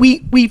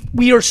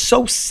we are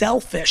so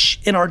selfish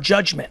in our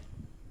judgment.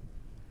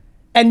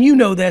 And you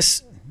know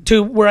this,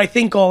 to where I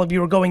think all of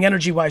you are going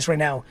energy-wise right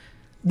now.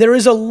 There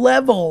is a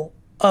level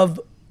of,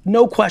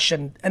 no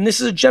question, and this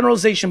is a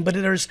generalization, but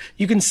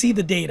you can see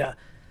the data.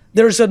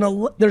 There's a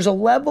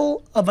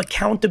level of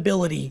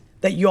accountability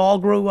that you all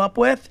grew up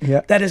with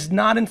that is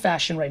not in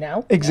fashion right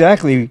now.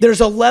 Exactly.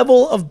 There's a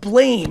level of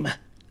blame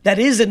that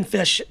is in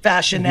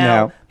fashion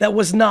now Now. that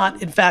was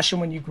not in fashion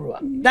when you grew up.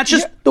 That's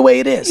just the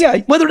way it is. Yeah.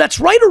 Whether that's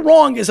right or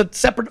wrong is a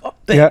separate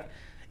thing. Yeah.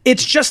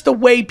 It's just the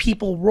way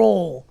people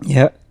roll.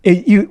 Yeah.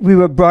 We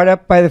were brought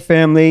up by the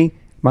family.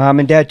 Mom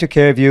and dad took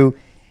care of you.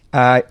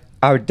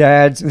 Our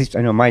dads, at least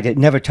I know my dad,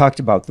 never talked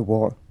about the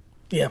war.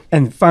 Yeah.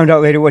 And found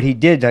out later what he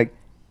did. Like,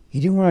 he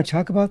didn't want to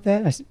talk about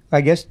that.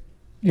 I guess,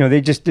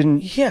 they just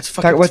didn't Yeah, it's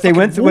talk fucking, what they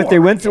went through. What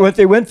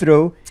they went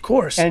through. Of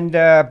course. And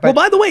well, but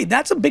by the way,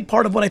 that's a big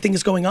part of what I think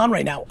is going on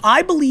right now.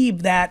 I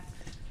believe that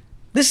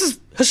this is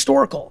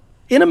historical.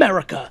 In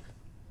America,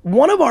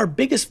 one of our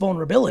biggest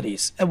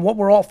vulnerabilities and what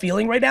we're all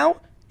feeling right now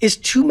is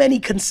too many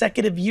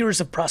consecutive years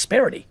of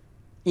prosperity.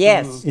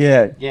 Yes.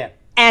 yeah.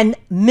 And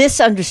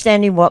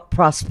misunderstanding what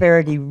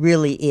prosperity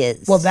really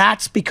is. Well,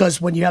 that's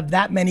because when you have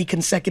that many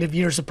consecutive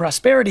years of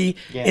prosperity,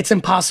 it's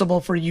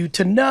impossible for you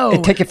to know.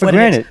 And take it for what is.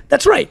 granted.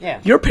 That's right.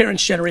 Yeah. Your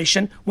parents'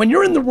 generation, when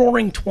you're in the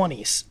roaring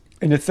 20s,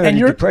 In the third and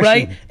you're depression.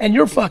 right, and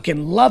you're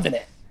fucking loving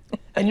it,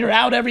 and you're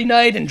out every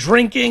night and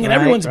drinking, and Right,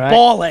 everyone's right.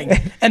 bawling,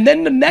 and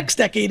then the next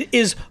decade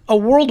is a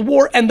world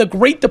war and the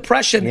Great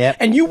Depression, Yep.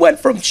 and you went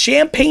from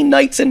champagne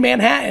nights in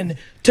Manhattan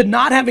to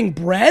not having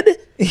bread.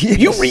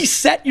 You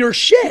reset your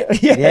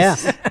shit. Yeah.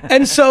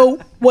 And so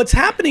what's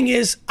happening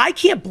is I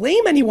can't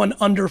blame anyone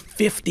under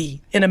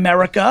 50 in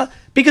America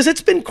because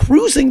it's been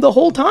cruising the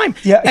whole time.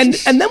 Yeah. And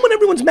then when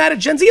everyone's mad at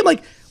Gen Z, I'm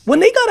like, when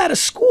they got out of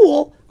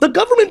school, the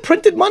government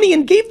printed money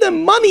and gave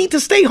them money to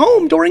stay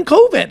home during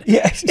COVID.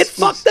 Yes. It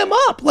fucked them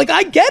up. Like,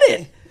 I get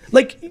it.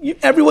 Like,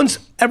 everyone's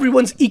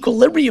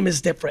equilibrium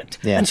is different.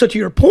 Yeah. And so to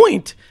your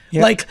point,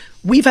 like,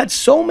 we've had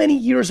so many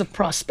years of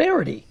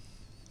prosperity.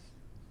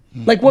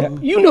 Like,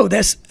 what you know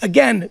this,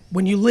 again,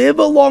 when you live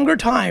a longer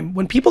time,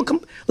 when people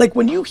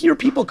when you hear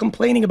people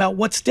complaining about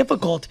what's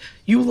difficult,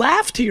 you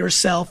laugh to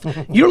yourself.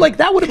 You're like,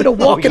 that would have been a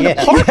walk in the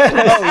park.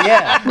 Oh,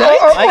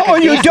 yeah.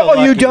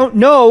 Or you don't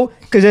know,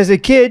 because as a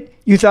kid,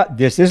 you thought,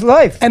 this is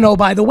life. And oh,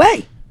 by the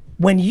way,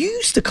 when you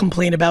used to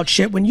complain about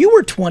shit when you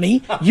were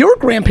 20, your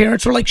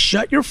grandparents were like,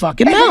 shut your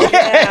fucking mouth.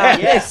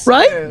 Yes.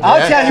 Right?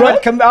 I'll tell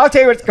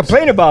you what to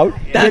complain about.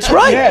 That's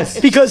right. Yes.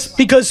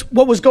 Because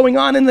what was going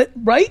on in the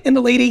late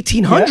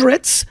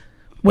 1800s,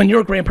 when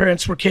your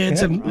grandparents were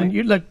kids and when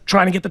you're like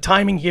trying to get the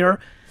timing here,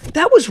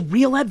 that was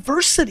real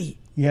adversity.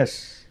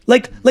 Yes.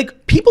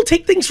 Like people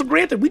take things for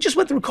granted. We just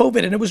went through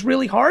COVID and it was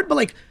really hard, but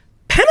like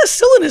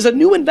penicillin is a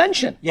new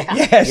invention. Yeah.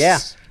 Yes. Yeah.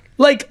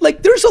 Like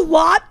there's a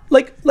lot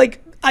like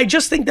I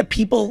just think that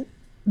people,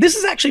 this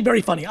is actually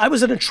very funny. I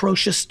was an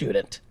atrocious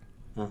student.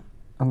 Oh,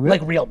 really?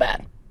 Like real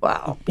bad.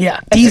 wow. Yeah.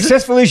 As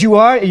successful as you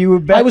are, you were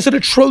bad. I was an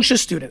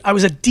atrocious student. I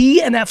was a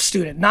D and F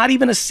student, not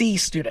even a C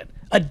student,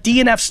 a D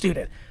and F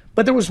student.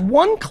 But there was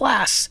one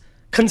class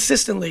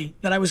consistently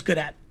that I was good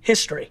at,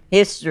 history.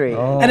 History.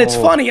 And it's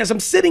funny, as I'm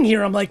sitting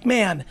here, I'm like,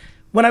 man,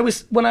 when I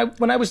was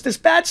this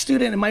bad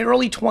student in my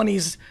early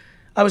 20s,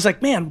 I was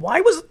like, man,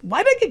 why did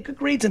I get good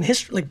grades in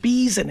history, like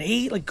B's and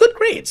A, like good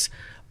grades?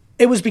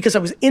 It was because I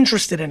was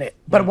interested in it.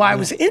 But why I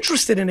was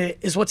interested in it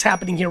is what's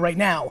happening here right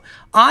now.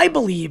 I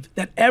believe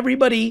that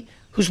everybody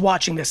who's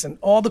watching this and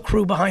all the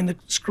crew behind the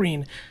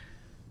screen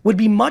would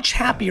be much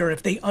happier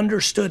if they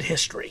understood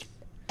history.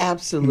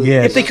 Absolutely.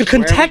 Yes. If they could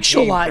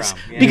contextualize,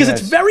 because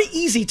it's very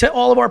easy to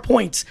all of our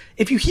points.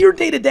 If you hear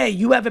day to day,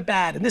 you have it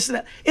bad and this and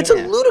that. It's a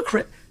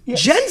ludicrous.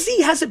 Gen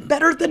Z has it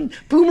better than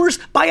boomers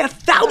by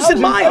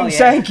 1,000 miles.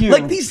 Thank you.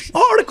 Like these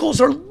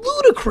articles are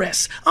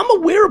ludicrous. I'm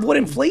aware of what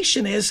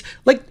inflation is.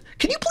 Like,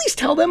 can you please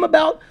tell them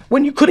about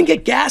when you couldn't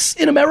get gas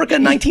in America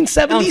in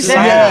 1970s?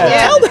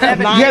 Tell them.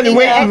 You had to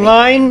wait in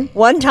line.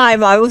 One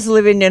time I was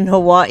living in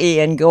Hawaii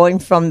and going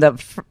from the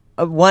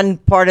one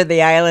part of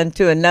the island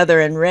to another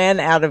and ran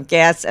out of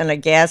gas, and a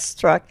gas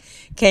truck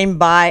came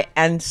by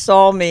and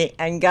saw me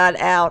and got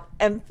out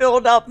and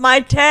filled up my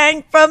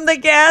tank from the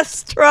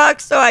gas truck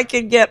so I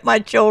could get my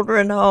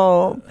children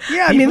home.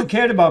 Yeah, I People mean,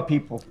 cared about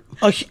people.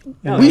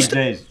 we used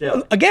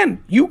to,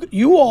 again,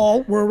 you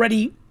all were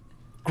already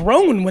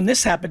grown when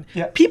this happened.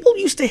 Yeah. People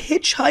used to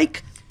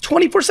hitchhike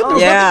 24/7.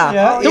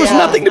 Yeah. There was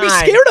nothing to be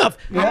Nice. scared of.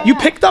 You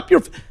picked up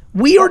your.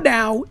 We are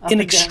now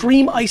in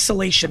extreme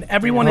isolation.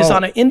 Everyone is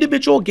on an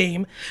individual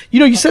game. You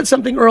know, you said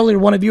something earlier,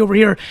 one of you over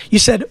here, you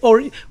said,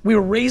 or we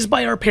were raised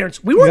by our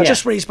parents. We weren't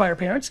just raised by our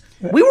parents.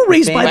 We were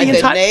raised by Like the the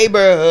entire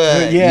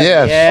neighborhood.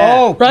 Yes.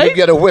 Oh, right? You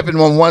get a whipping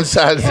on one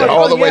side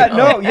all the way.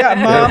 Mom.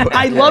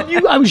 I love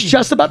you. I was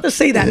just about to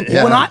say that.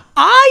 Yeah. When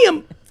I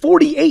am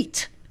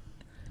 48,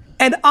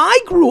 and I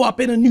grew up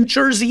in a New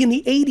Jersey in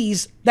the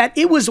 80s that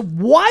it was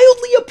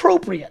wildly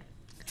appropriate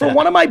for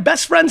one of my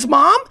best friend's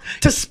mom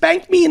to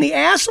spank me in the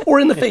ass or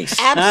in the face.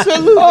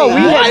 Absolutely.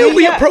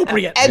 Wildly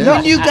appropriate. And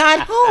when you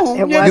got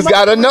home, You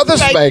got another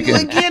spank you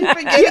spanking. again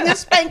for getting a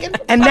spanking.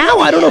 And now,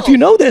 I don't know if you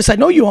know this, I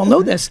know you all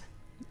know this,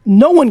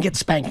 no one gets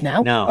spanked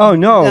now. No. Oh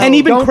no! And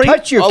even don't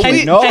touch your Oh, kid.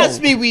 we, No.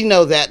 trust me, we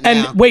know that now.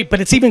 And wait,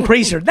 but it's even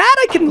crazier. That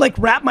I can like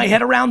wrap my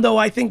head around, though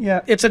I think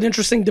it's an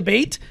interesting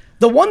debate.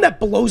 The one that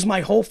blows my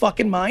whole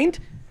fucking mind,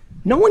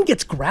 no one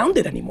gets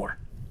grounded anymore.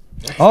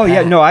 Oh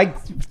yeah, no, I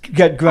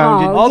get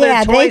grounded. Oh, All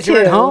yeah, their toys they are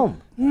at do.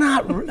 home.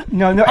 Not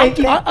No.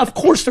 of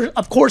course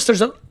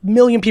there's a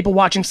million people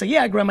watching say,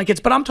 yeah, I ground my kids,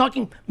 but I'm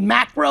talking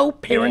macro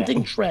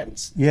parenting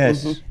trends.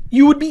 Yes.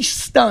 You would be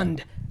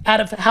stunned out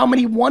of how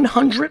many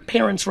 100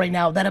 parents right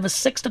now that have a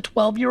 6 to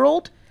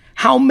 12-year-old,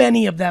 how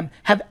many of them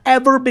have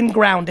ever been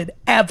grounded,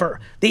 ever?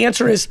 The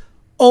answer is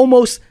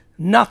almost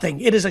nothing.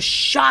 It is a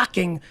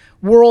shocking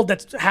world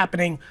that's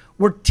happening.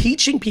 We're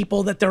teaching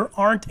people that there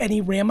aren't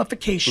any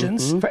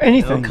ramifications. For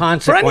anything. No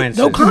consequences.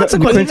 No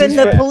consequences. Even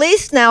the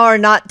police now are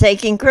not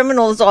taking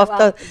criminals off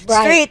the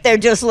right. street. They're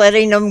just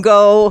letting them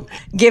go,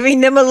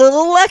 giving them a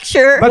little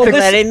lecture,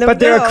 letting them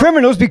there go. are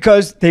criminals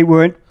because they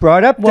weren't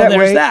brought up Well, that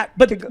there's way. that.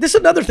 But this is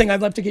another thing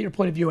I'd love to get your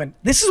point of view in.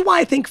 This is why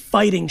I think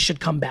fighting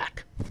should come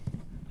back.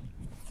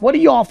 What do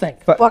y'all think?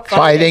 What kind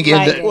Fighting in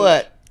like the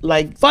what?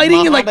 Like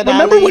Fighting and like Muhammad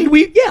remember Ali? when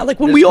we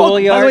when we all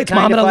by the way, schoolyard it's kind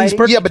Muhammad of Ali's fighting?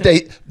 birthday.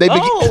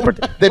 Yeah,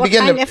 but they What begin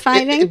kind to of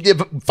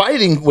fighting?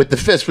 fighting with the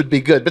fist would be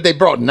good, but they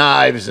brought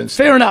knives and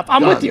Fair enough.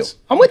 I'm with you. guns.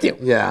 I'm with you.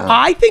 Yeah.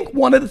 I think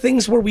one of the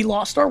things where we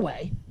lost our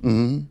way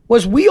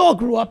was we all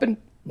grew up and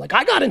like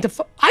I got into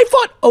I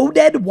fought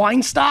Oded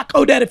Weinstock.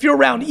 Oded, if you're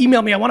around,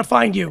 email me. I want to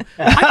find you.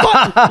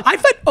 I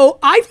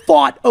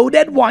fought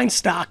Oded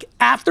Weinstock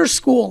after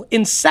school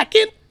in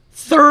 2nd,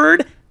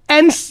 3rd,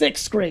 and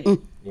 6th grade.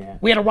 Yeah.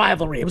 We had a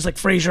rivalry. It was like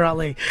Fraser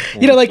Ali.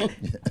 You know, like,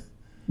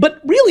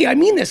 but really, I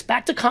mean this,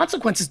 back to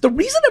consequences. The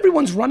reason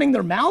everyone's running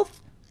their mouth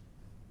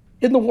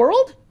in the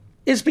world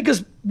is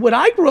because when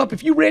I grew up,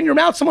 if you ran your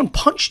mouth, someone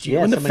punched you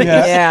in the face.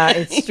 Yeah,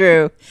 it's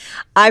true.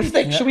 What do you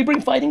think? Should we bring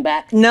fighting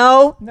back?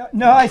 No,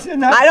 I said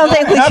not. I don't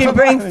think we not should for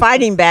bring violence.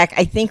 fighting back.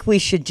 I think we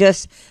should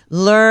just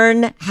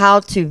learn how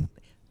to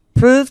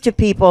prove to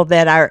people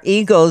that our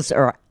egos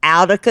are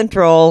out of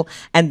control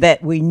and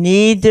that we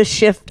need to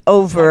shift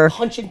over.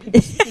 Punching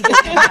people's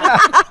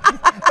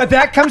But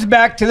that comes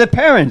back to the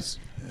parents.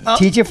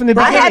 Teach it from the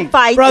I beginning. had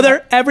fights.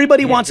 Brother,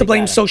 everybody wants to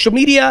blame social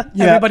media.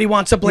 Yeah. Everybody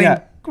wants to blame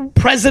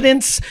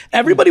presidents.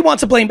 Everybody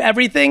wants to blame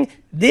everything.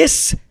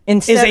 This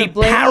Instead is a of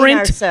blaming parent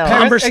ourselves.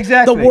 conversation.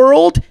 Exactly. The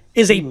world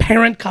is a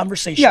parent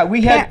conversation. Yeah,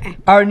 we had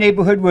our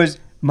neighborhood was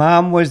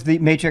mom was the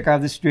matriarch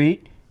of the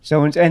street.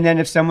 So and then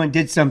if someone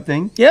did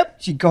something,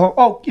 she'd go,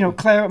 oh,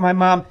 Clara, my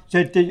mom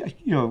said,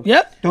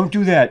 don't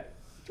do that.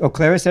 Oh,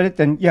 Clara said it.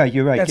 Then yeah,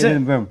 you're right. That's Get it.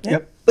 in the room.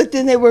 Yep. But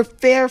then there were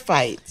fair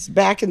fights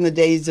back in the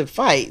days of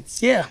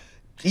fights. Yeah.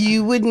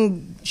 You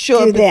wouldn't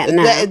show Do up that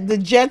now. the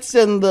Jets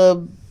and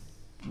the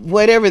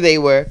whatever they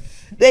were.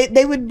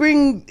 They would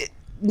bring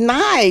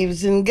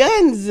knives and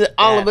guns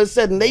all of a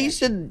sudden. They used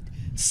to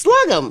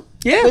slug them.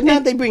 Yeah. But now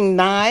they bring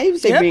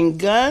knives, they Yep. bring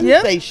guns,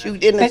 Yep. they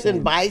shoot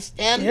innocent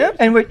bystanders. Yep.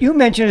 And what you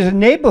mentioned is the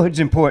neighborhood's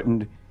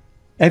important.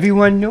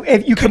 Everyone knew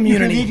if you can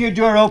Community. leave your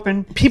door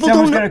open. People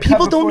someone's don't know. gonna People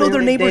cover don't for know you.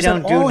 their neighbors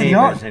don't at do all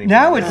neighbors anymore. anymore.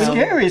 Now it's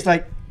scary. It's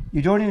like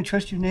you don't even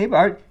trust your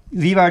neighbor.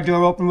 Leave our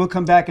door open. We'll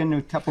come back in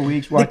a couple of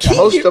weeks. Watch key- out.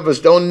 Most of us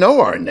don't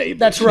know our neighbors.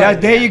 That's Yeah,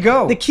 right. there you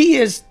go. The key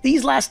is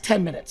these last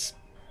 10 minutes.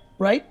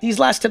 right? These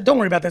last 10, don't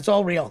worry about that, it's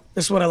all real.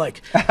 This is what I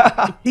like.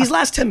 These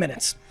last 10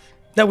 minutes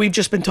that we've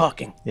just been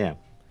talking. Yeah.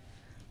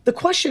 The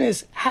question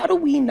is, how do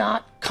we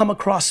not come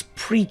across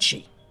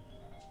preachy?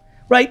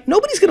 Right?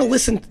 Nobody's going to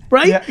listen,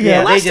 right?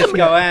 Yeah, they just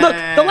go, Look,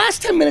 the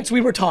last 10 minutes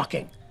we were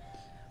talking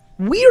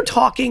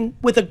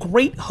with a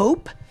great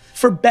hope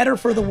for better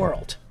for the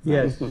world.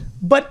 Yes.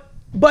 But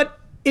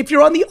if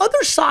you're on the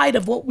other side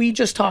of what we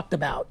just talked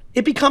about,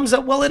 it becomes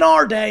in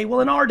our day,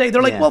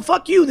 they're like, well,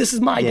 fuck you, this is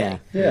my day.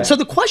 Yeah. So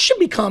the question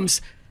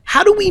becomes,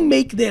 how do we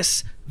make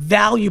this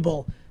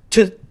valuable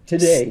to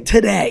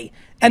today?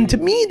 And to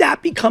me,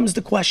 that becomes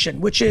the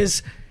question, which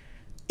is,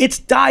 it's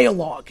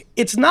dialogue.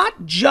 It's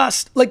not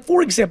just, like,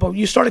 for example,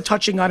 you started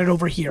touching on it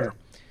over here.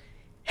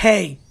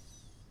 Hey,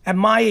 at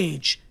my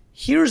age,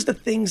 here's the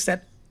things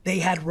that they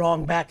had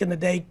wrong back in the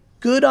day.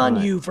 Good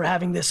on you for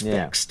having this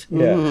fixed.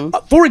 Yeah.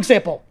 For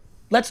example,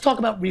 let's talk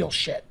about real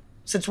shit,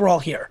 since we're all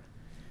here.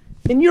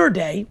 In your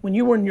day, when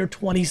you were in your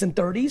 20s and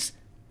 30s,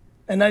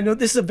 and I know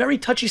this is a very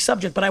touchy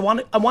subject, but I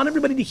want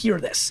everybody to hear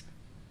this.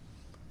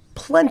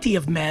 Plenty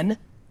of men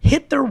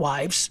hit their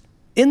wives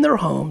in their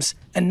homes,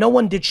 and no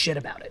one did shit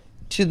about it.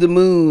 To the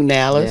moon,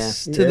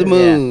 Alice. To the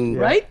moon.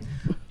 Right?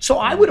 So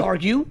I would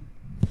argue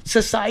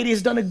society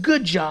has done a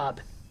good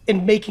job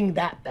in making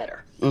that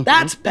better.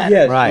 That's better.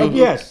 Yes. Right.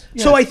 Yes.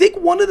 So I think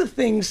one of the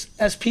things,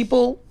 as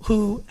people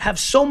who have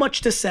so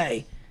much to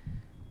say,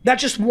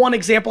 that's just one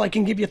example. I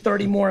can give you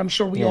 30 more. I'm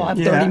sure we all have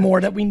 30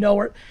 more that we know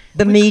are.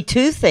 The Me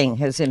Too thing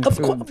has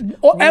improved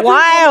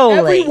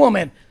Every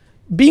woman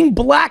being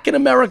black in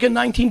America in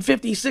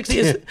 1950s,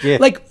 60s, is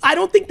like, I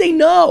don't think they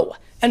know.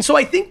 And so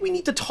I think we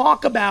need to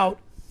talk about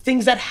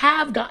things that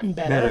have gotten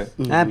better.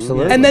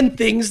 Absolutely. And then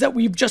things that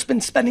we've just been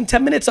spending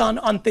 10 minutes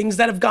on things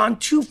that have gone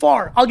too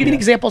far. I'll give you an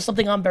example of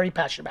something I'm very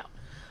passionate about.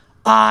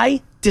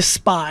 I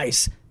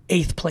despise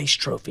 8th place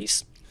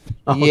trophies.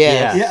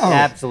 Yes. Yeah,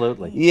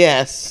 absolutely.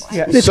 Yes.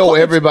 So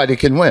everybody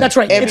can win. That's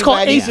right. It's called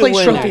Everybody's 8th place a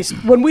winner. trophies.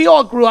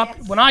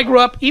 When I grew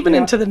up, even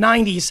into the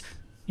 90s,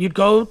 you'd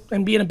go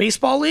and be in a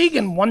baseball league,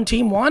 and one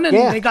team won, and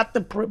they got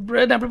the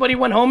bread. Everybody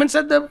went home and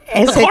said the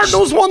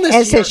Cardinals won this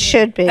as year. it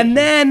should be. And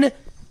then,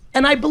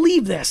 and I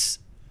believe this,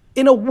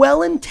 in a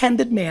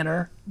well-intended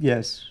manner,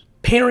 Yes.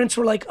 parents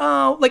were like,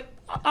 oh, like,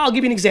 I'll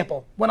give you an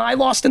example. When I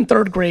lost in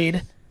 3rd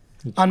grade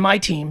on my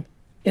team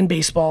in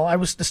baseball, I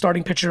was the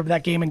starting pitcher of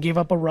that game and gave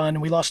up a run,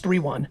 and we lost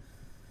 3-1.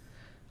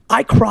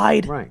 I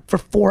cried for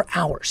 4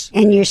 hours.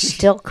 And you're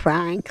still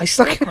crying. I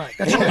still cried.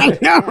 That's right. I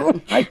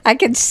know. I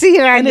can see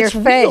it on your it's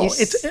real.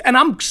 face. And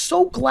I'm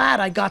so glad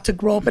I got to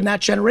grow up in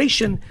that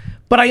generation.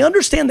 But I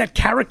understand that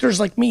characters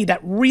like me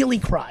that really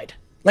cried.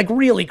 Like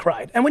really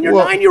cried. And when your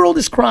 9-year-old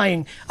is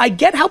crying, I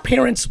get how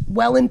parents,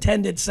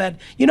 well-intended, said,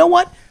 you know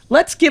what?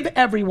 Let's give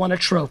everyone a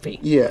trophy.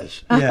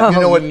 Yes. Yeah.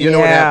 You know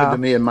what happened to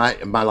me in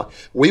my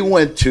life? We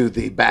went to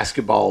the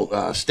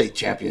basketball state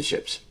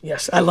championships.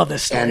 Yes, I love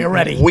this story And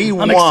already. We I'm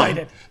won.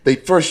 excited. The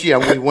first year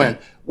we went,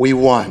 we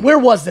won. Where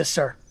was this,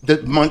 sir?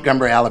 The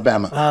Montgomery,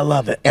 Alabama. I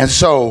love it. And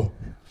so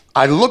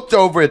I looked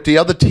over at the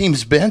other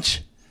team's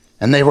bench,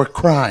 and they were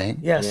crying.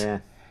 Yes.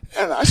 Yeah.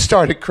 And I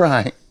started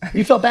crying.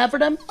 You felt bad for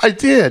them? I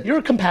did. You're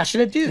a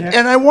compassionate dude.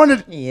 And I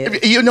wanted,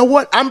 you know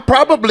what? I'm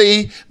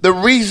probably the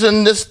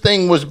reason this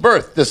thing was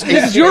birthed. This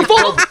is your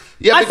fault?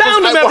 Yeah, I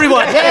found him,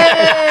 everyone.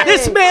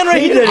 This man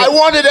right here. I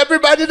wanted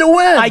everybody to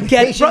win. I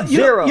get Patient you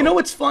zero. know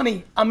what's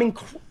funny?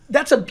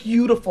 That's a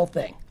beautiful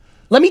thing.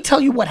 Let me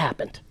tell you what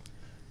happened.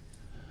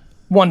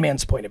 One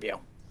man's point of view,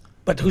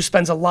 but who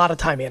spends a lot of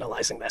time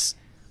analyzing this.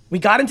 We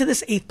got into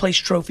this 8th place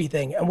trophy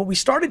thing, and what we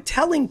started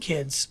telling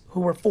kids who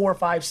were 4,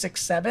 5,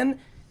 6, 7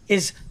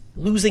 is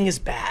losing is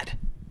bad.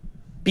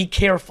 Be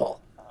careful.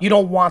 You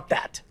don't want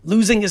that.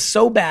 Losing is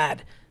so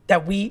bad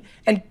that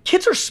and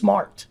kids are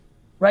smart,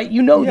 right?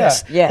 You know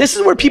this. Yeah. This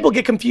is where people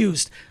get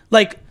confused.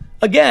 Like,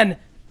 again,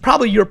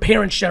 probably your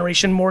parents'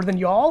 generation more than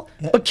y'all,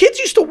 but kids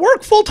used to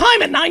work full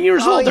time at 9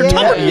 years old. They're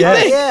tougher than you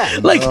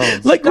think.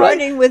 Like,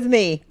 Starting with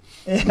me.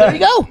 there you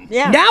go.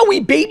 Yeah. Now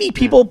we baby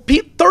people,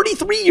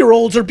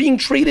 33-year-olds are being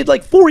treated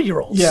like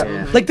 4-year-olds.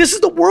 Yeah. Like this is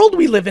the world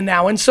we live in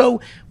now. And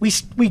so we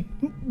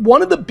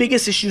one of the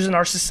biggest issues in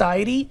our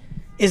society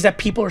is that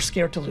people are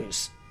scared to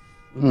lose.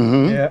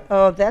 Yeah.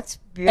 Oh, that's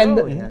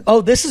brilliant.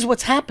 And this is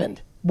what's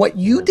happened. What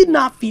you did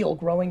not feel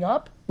growing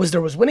up was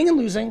there was winning and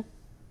losing,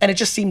 and it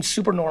just seemed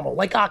super normal,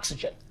 like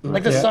oxygen,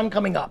 like the sun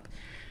coming up.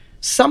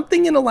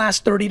 Something in the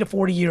last 30 to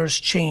 40 years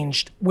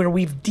changed where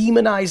we've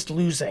demonized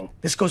losing.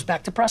 This goes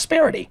back to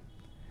prosperity.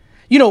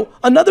 You know,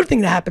 another thing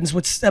that happens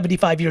with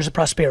 75 years of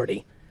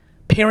prosperity,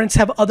 parents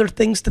have other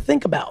things to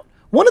think about.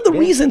 One of the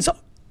reasons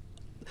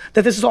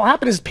that this has all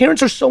happened is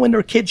parents are so in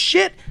their kids'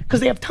 shit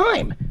because they have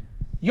time.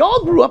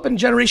 Y'all grew up in a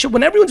generation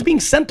when everyone's being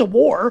sent to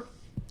war.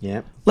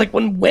 Yeah. Like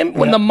when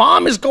the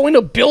mom is going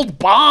to build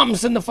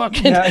bombs in the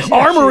fucking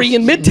armory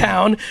in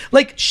Midtown,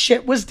 like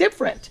shit was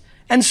different.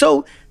 And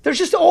so there's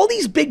just all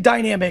these big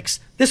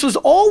dynamics. This was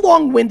all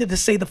long-winded to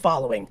say the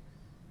following.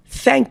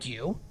 Thank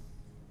you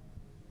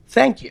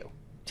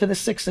to the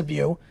 6 of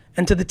you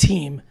and to the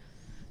team,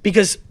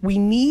 because we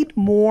need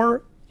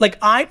more.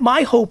 Like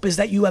my hope is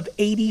that you have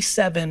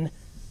 87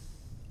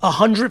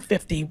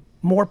 150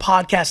 more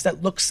podcasts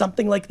that look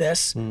something like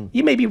this.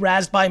 You may be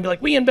razzed by and be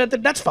like, we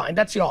invented, that's fine,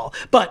 that's y'all.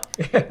 But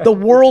the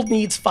world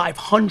needs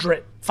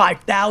 500,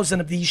 5,000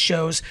 of these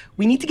shows.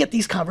 We need to get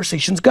these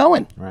conversations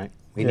going. Right.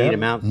 We need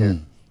them out there.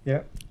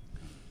 Yeah.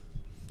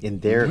 In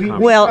their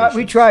Well,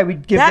 we try. We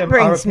give that them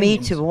brings our me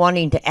opinions. to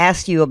wanting to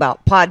ask you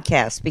about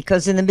podcasts,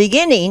 because in the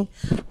beginning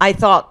I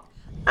thought,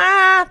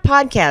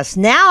 podcasts.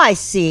 Now I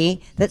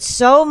see that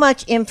so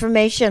much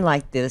information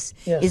like this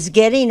Yes. is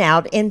getting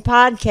out in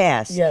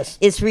podcasts. Yes.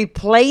 It's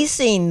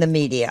replacing the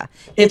media.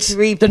 It's the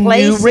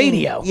replacing new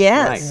radio.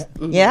 Yes.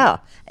 Yeah.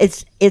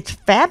 It's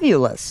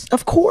fabulous.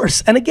 Of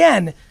course. And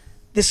again,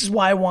 this is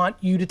why I want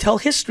you to tell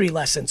history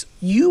lessons.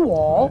 You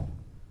all,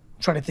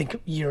 I'm trying to think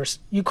of years,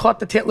 you caught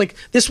the tail, like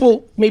this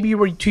will, maybe you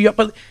were too young,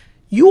 but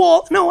you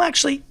all, no,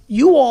 actually,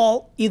 you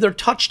all either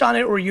touched on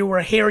it or you were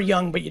a hair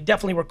young, but you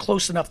definitely were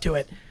close enough to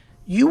it.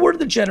 You were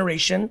the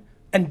generation,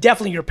 and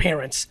definitely your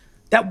parents,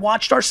 that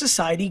watched our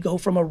society go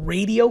from a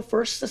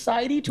radio-first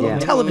society to a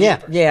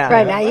television-first. Yeah.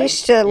 Right, I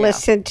used to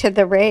listen to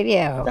the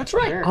radio. That's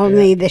right.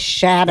 Only the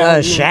shadow.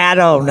 The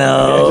shadow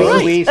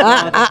knows. We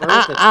saw the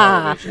birth of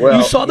television. Well,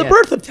 You saw the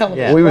birth of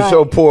television. we were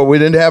so poor, we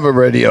didn't have a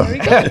radio. There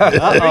you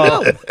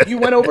go. You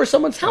went over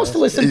someone's house to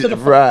listen to the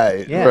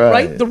Right, Yeah. right.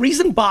 right? The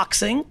reason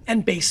boxing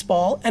and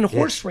baseball and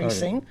horse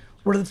racing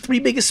were the three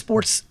biggest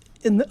sports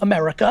in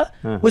America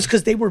was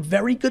because they were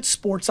very good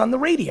sports on the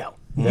radio.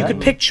 You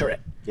could picture it.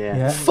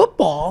 Yeah.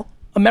 Football,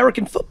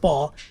 American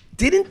football,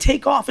 didn't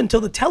take off until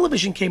the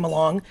television came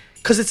along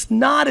because it's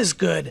not as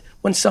good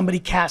when somebody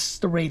casts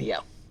the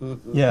radio.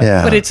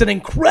 Yeah. But it's an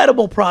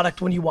incredible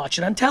product when you watch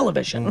it on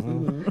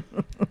television.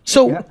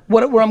 So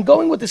where I'm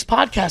going with this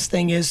podcast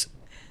thing is,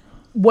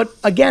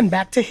 again,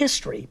 back to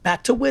history,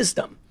 back to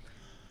wisdom,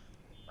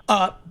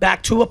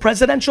 back to a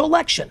presidential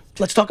election.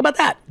 Let's talk about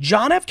that.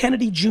 John F.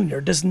 Kennedy Jr.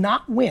 does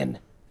not win,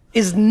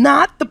 is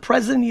not the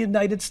president of the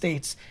United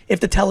States if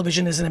the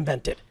television isn't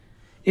invented.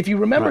 If you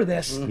remember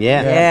this,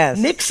 Yeah. Yes.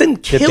 Nixon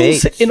kills,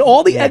 Debates. in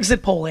all the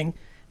exit polling,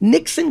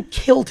 Nixon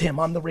killed him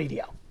on the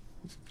radio.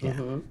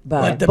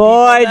 But the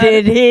boy, people that-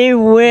 did he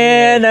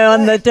win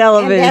on the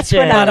television. that's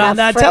what But on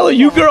that television,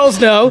 you girls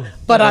know,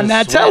 but on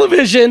that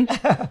television,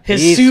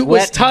 his He's suit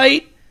was sweating.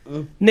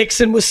 tight.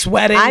 Nixon was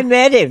sweating. I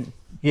met him.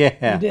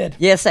 Yeah. You did.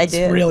 Yes, I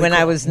did. really When I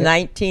cool. was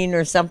 19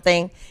 or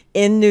something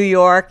in New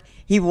York,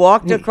 he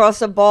walked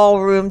across a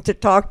ballroom to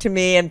talk to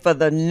me, and for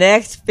the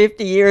next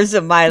 50 years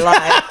of my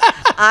life,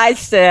 I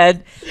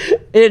said,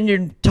 and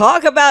you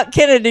talk about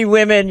Kennedy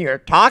women, you're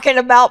talking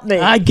about me.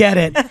 I get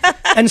it.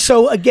 And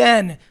so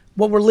again,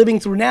 what we're living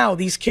through now,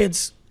 these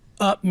kids,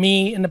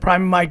 me in the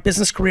prime of my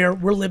business career,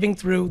 we're living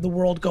through the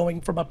world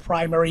going from a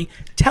primary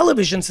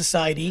television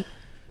society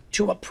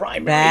to a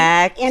primary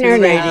Back to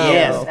Internet. radio.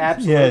 Yes,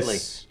 absolutely.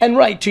 Yes. and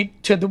right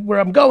to where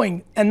I'm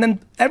going. And then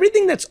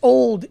everything that's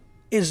old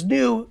is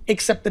new,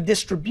 except the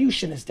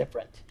distribution is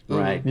different.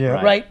 Right. Yeah.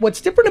 Right?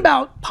 What's different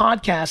about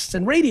podcasts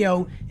and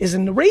radio is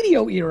in the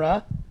radio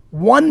era,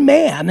 one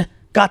man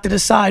got to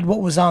decide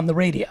what was on the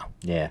radio.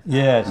 Yeah.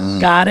 Yes.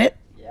 Got it?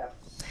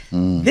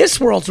 This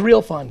world's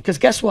real fun because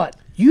guess what?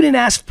 You didn't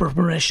ask for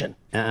permission.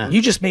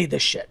 You just made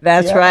this shit.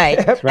 That's right.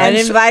 And And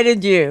so-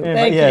 invited you.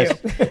 Thank Yes.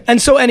 you.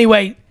 And so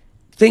anyway,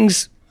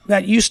 things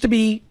that used to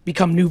be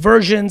become new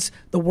versions.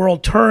 The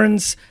world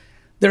turns.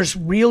 There's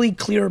really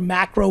clear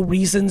macro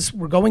reasons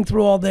we're going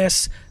through all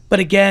this. But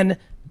again,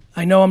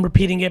 I know I'm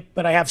repeating it,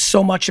 but I have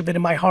so much of it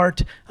in my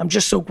heart. I'm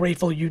just so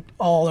grateful you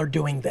all are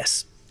doing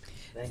this.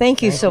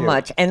 Thank you so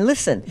much. And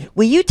listen,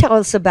 will you tell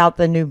us about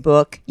the new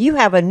book? You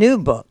have a new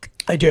book.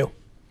 I do.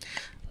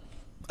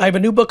 I have a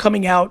new book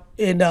coming out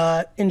in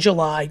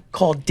July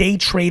called Day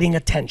Trading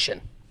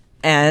Attention.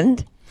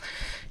 And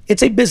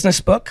It's a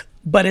business book,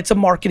 but it's a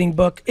marketing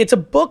book. It's a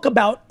book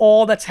about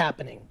all that's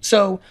happening.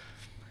 So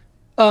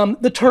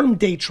the term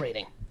day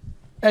trading,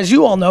 as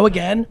you all know,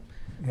 again,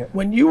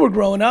 when you were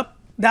growing up,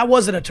 that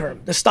wasn't a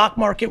term. The stock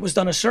market was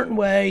done a certain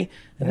way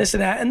and this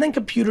and that. And then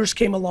computers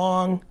came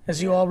along,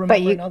 as you all remember.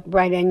 But you,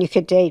 right, and you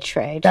could day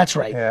trade. That's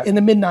right. Yeah. In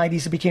the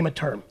mid-'90s, it became a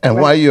term. And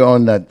while you're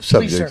on that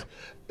subject, sir.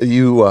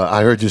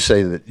 I heard you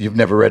say that you've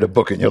never read a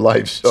book in your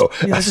life, so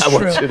Yeah, this is I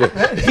want true. you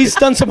to. He's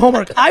done some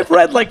homework. I've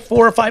read like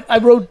 4 or 5.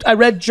 I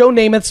read Joe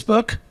Namath's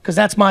book because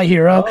that's my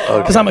hero.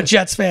 Because I'm a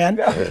Jets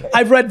fan.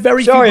 I've read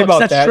very Sorry few books.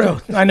 about That's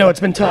that. true. I know it's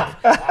been tough.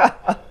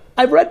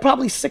 I've read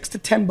probably 6 to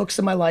 10 books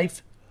in my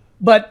life,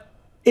 but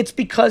it's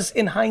because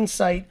in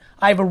hindsight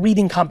I have a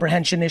reading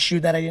comprehension issue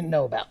that I didn't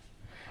know about.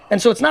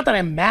 And so it's not that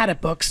I'm mad at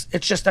books.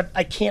 It's just that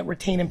I can't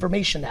retain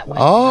information that way.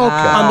 Oh, okay.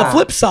 On the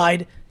flip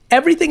side,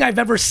 everything I've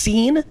ever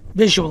seen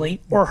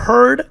visually or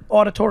heard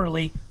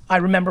auditorily, I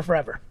remember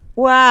forever.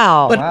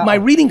 wow. But my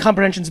reading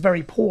comprehension is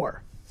very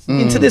poor.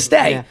 And to this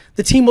day,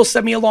 the team will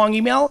send me a long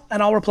email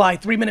and I'll reply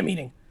 3-minute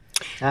meeting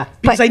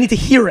because I need to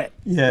hear it.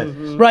 Yes.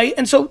 Right?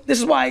 And so this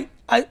is why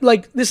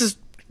this is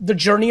the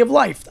journey of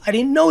life. I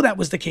didn't know that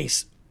was the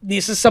case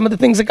this is some of the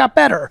things that got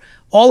better.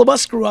 All of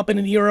us grew up in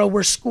an era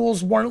where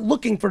schools weren't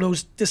looking for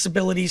those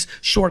disabilities,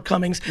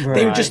 shortcomings.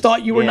 They just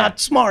thought you were not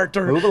smart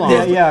or Move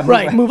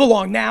along. Move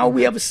along. Now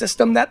we have a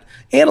system that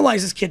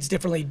analyzes kids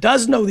differently,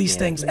 does know these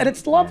things, and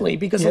it's lovely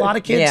because a lot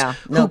of kids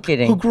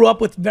who grew up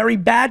with very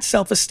bad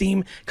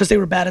self-esteem because they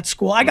were bad at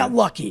school. I got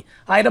lucky.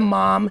 I had a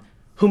mom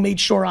who made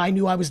sure I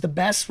knew I was the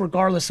best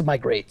regardless of my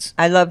grades.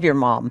 I love your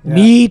mom.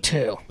 Me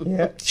too.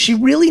 She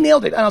really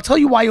nailed it, and I'll tell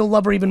you why you'll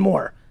love her even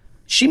more.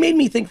 She made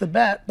me think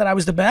that I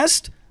was the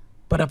best,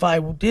 but if I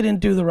didn't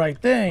do the right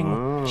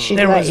thing,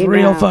 there was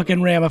real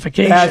fucking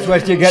ramifications. That's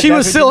what you get. She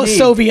was still a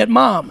Soviet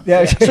mom.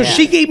 So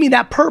she gave me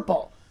that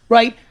purple,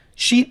 right?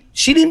 She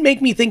didn't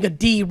make me think a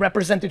D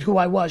represented who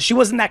I was. She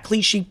wasn't that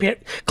cliche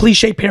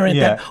parent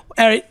that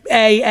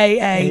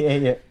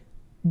A.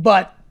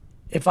 But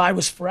if I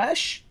was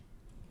fresh,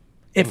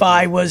 if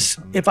I was,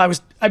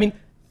 I mean,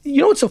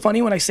 you know what's so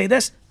funny when I say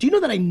this? Do you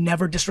know that I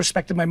never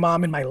disrespected my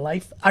mom in my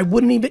life? It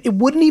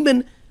wouldn't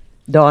even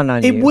dawn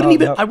on you. It wouldn't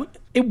even,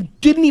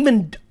 it didn't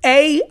even,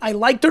 A, I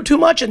liked her too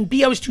much, and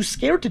B, I was too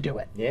scared to do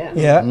it.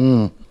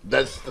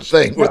 That's the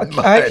thing with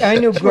mine. I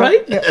knew,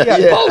 right?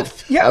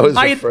 Both.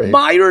 I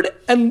admired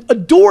and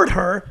adored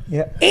her,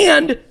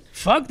 and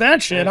fuck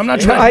that shit. I'm not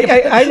trying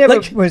to I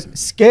never was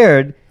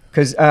scared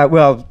because,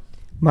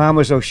 Mom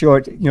was so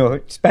short,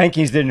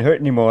 spankings didn't hurt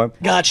anymore.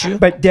 Got you.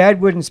 But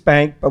Dad wouldn't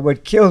spank, but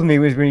what killed me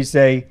was when he'd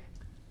say,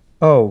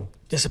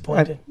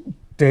 disappointed.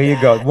 There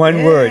you go.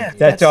 One word.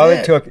 That's all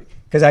it took.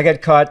 Because I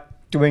got caught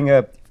doing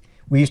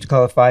we used to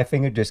call a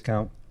 5-finger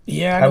discount.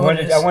 Yeah, I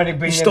wanted to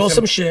bring them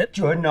some shit.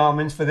 Jordan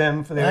almonds for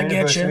them for their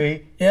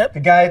anniversary. Yep. The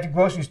guy at the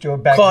grocery store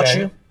back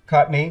then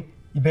caught me.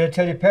 You better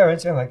tell your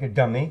parents. I'm like a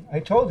dummy.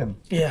 I told him.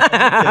 Yeah.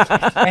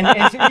 and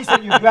he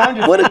said, you're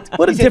grounded.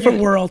 What a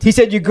different world. He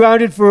said, you're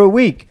grounded for a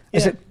week. I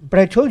said, but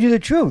I told you the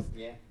truth.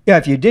 Yeah,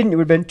 if you didn't, it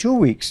would have been 2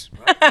 weeks.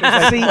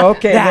 See,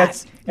 okay,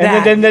 that's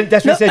then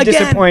that's what said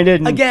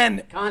disappointed.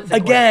 Again,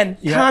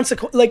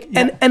 consequence. Like,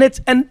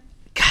 and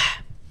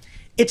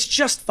it's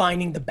just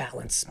finding the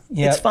balance.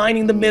 It's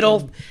finding the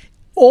middle.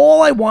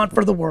 All I want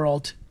for the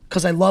world,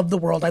 because I love the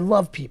world, I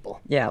love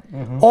people.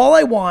 All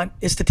I want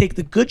is to take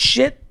the good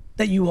shit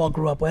that you all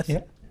grew up with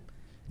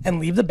and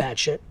leave the bad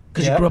shit,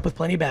 because you grew up with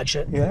plenty of bad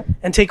shit,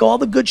 and take all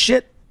the good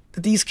shit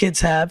that these kids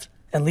have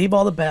and leave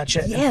all the bad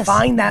shit and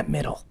find that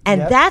middle.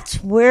 And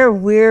that's where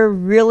we're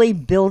really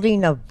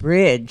building a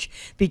bridge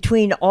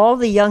between all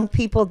the young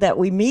people that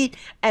we meet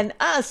and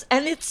us,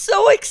 and it's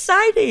so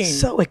exciting.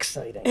 So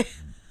exciting. You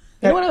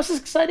know what else is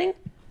exciting?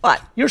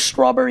 What? Your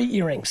strawberry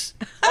earrings.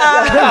 They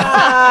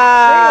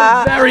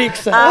are very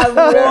exciting.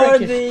 I wore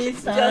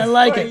these. I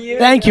like it. You.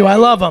 Thank you. I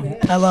love them.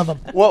 I love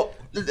them. Well,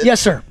 yes,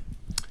 sir.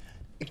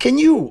 Can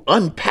you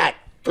unpack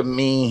for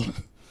me?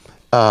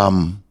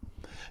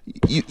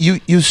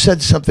 You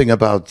said something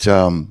about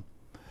the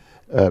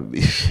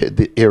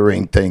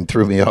earring thing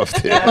threw me off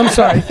there. I'm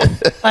sorry.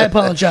 I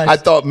apologize. I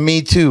thought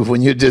me too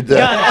when you did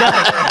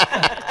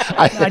that.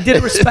 I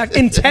did respect.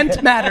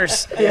 Intent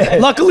matters.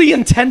 Luckily,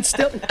 intent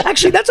still.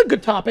 Actually, that's a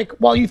good topic.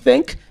 While you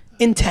think,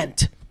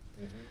 intent.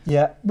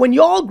 When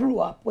y'all grew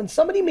up, when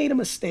somebody made a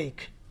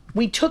mistake,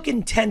 we took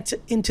intent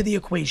into the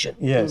equation.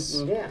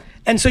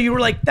 And so you were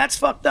like, that's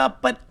fucked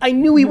up, but I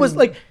knew he was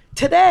like,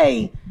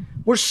 today,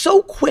 we're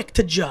so quick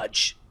to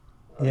judge.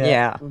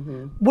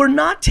 We're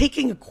not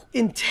taking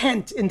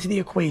intent into the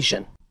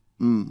equation.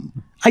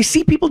 I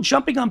see people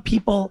jumping on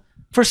people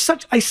for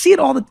such, I see it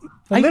all the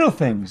little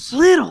things.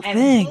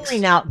 And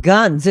pulling out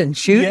guns and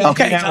shooting.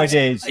 Okay,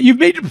 nowadays. You've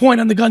made your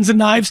point on the guns and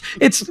knives.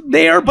 It's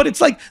there, but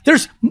it's like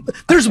there's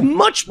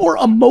much more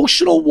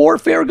emotional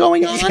warfare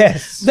going on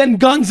than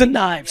guns and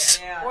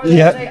knives.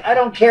 I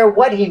don't care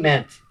what he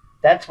meant.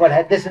 That's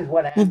what. This is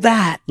what. Well,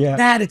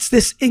 it's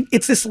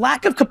this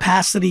lack of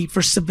capacity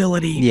for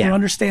civility, for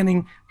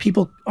understanding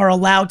people are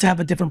allowed to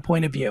have a different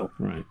point of view.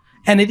 Right.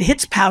 And it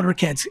hits powder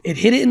kids. It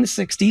hit it in the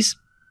 60s.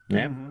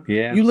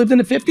 Yeah. You lived in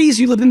the 50s,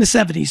 you lived in the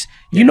 70s.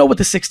 You know what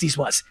the 60s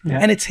was.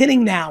 And it's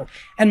hitting now.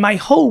 And my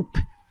hope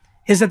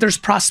is that there's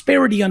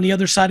prosperity on the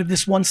other side of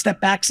this one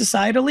step back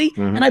societally.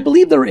 And I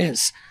believe there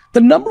is.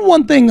 The number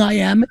one thing I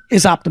am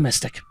is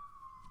optimistic.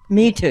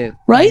 Me too.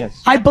 Right?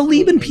 I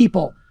believe in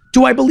people.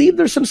 Do I believe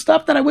there's some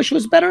stuff that I wish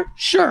was better?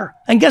 Sure.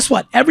 And guess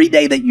what? Every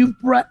day that you've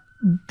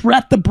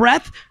breath the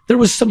breath, there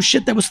was some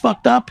shit that was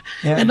fucked up,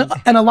 and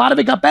a lot of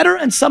it got better,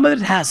 and some of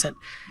it hasn't.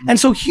 And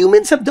so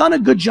humans have done a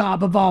good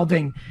job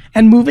evolving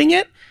and moving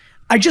it.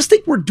 I just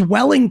think we're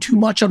dwelling too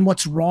much on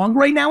what's wrong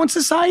right now in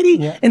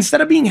society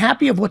instead of being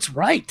happy of what's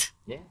right.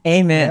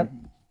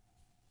 Amen.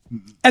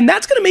 And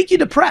that's going to make you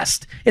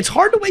depressed. It's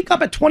hard to wake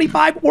up at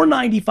 25 or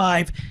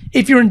 95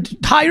 if your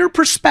entire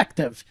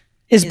perspective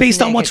is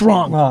based on what's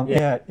wrong.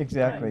 Yeah,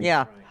 exactly.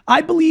 Yeah. I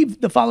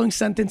believe the following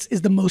sentence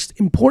is the most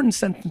important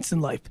sentence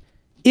in life.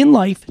 In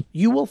life,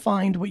 you will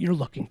find what you're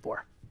looking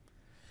for.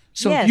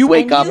 So if you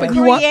wake up and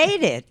you want,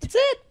 create it. That's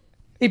it.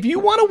 If you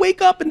want to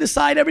wake up and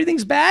decide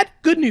everything's bad,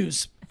 good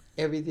news.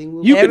 Everything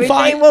will You can Everything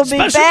find will be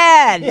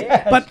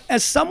bad. But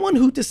as someone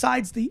who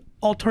decides the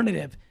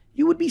alternative,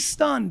 you would be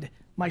stunned.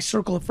 My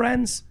circle of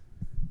friends,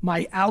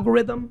 my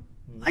algorithm.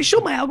 I show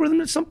my algorithm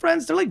to some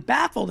friends. They're like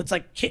baffled. It's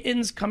like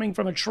kittens coming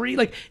from a tree.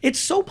 Like, it's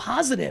so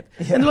positive.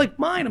 And they're like,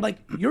 mine. I'm like,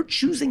 you're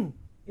choosing.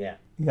 Yeah.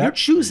 You're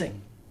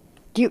choosing.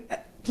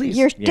 Please.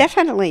 You're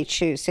definitely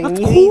choosing. Of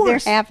You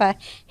course. either have a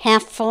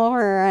half full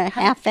or a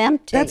half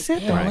empty. That's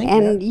it, darling.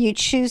 And you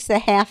choose the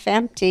half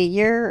empty.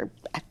 You're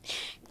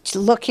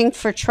looking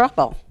for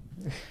trouble.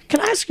 Can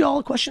I ask you all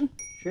a question?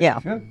 Yeah.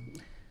 Sure.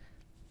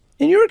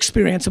 In your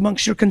experience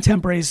amongst your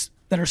contemporaries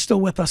that are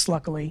still with us,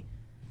 luckily,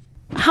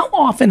 how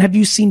often have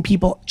you seen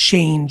people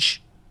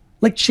change?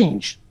 Like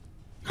change.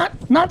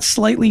 Not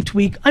slightly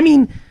tweak. I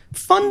mean,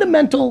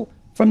 fundamental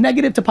from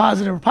negative to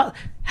positive.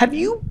 Have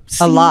you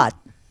seen A lot.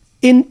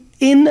 in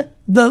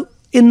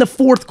the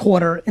fourth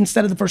quarter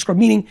instead of the first quarter?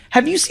 Meaning,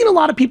 have you seen a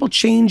lot of people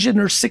change in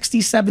their 60s,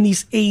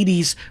 70s,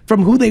 80s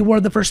from who they were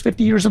the first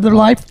 50 years of their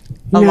life?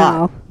 A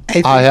lot.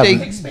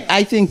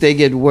 I think they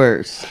get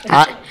worse.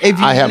 I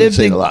haven't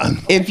seen a lot.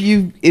 If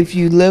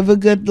you live a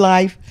good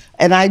life,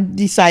 and I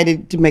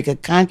decided to make a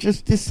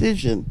conscious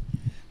decision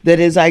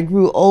that as I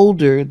grew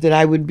older, that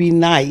I would be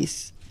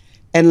nice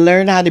and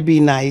learn how to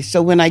be nice.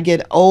 So when I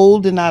get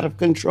old and out of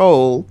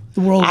control,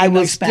 I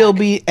will still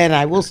be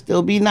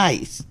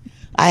nice.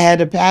 I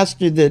had a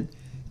pastor that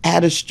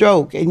had a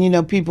stroke, and you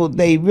know, people,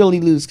 they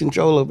really lose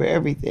control over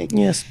everything.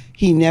 Yes.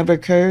 He never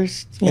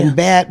cursed, and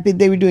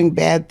they were doing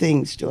bad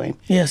things to him.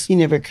 Yes. He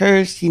never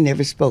cursed. He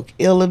never spoke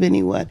ill of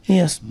anyone.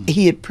 Yes.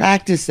 He had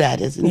practiced that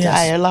his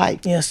entire life.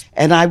 Yes.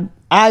 And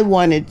I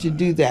wanted to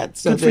do that.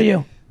 So Good for that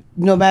you.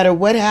 no matter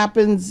what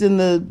happens in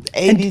the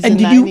 80s and,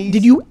 did 90s.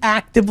 did you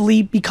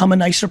actively become a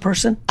nicer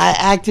person? I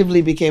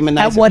actively became a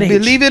nice. At what age?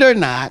 Believe it or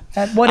not.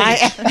 At what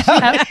age?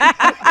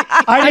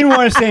 I didn't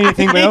want to say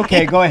anything, but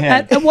okay, go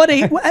ahead. At what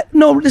age?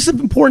 No, this is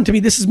important to me.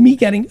 This is me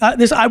getting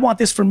this. I want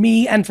this for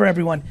me and for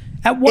everyone.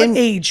 At what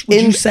age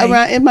would you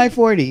say? In my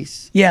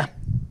 40s. Yeah.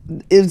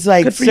 It's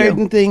like Good for certain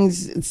you.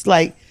 things, it's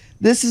like,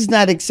 this is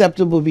not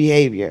acceptable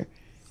behavior.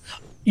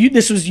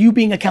 This was you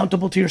being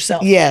accountable to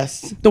yourself.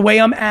 Yes. The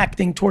way I'm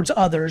acting towards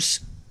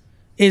others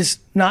is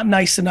not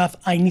nice enough.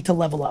 I need to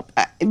level up.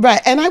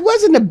 Right. And I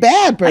wasn't a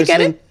bad person. I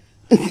get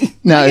it.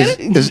 Now,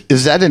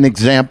 is that an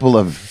example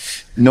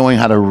of knowing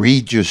how to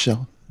read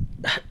yourself?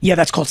 Yeah,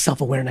 that's called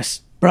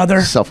self-awareness,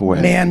 brother.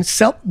 Self-awareness.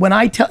 Man, when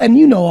I tell, and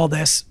you know all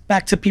this,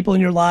 back to people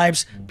in your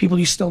lives, people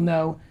you still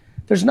know,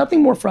 there's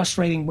nothing more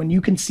frustrating when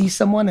you can see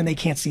someone and they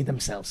can't see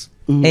themselves.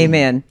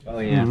 Amen. Oh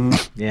yeah.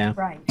 Yeah.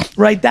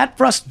 Right? That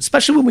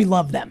especially when we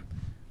love them,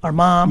 our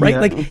mom, right?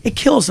 Like, it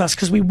kills us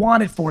because we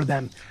want it for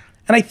them.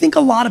 And I think a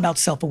lot about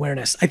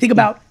self-awareness. I think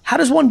about how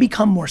does one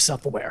become more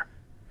self-aware,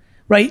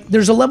 right?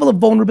 There's a level of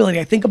vulnerability.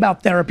 I think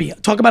about therapy.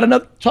 Talk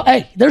about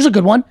hey, there's a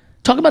good one.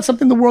 Talk about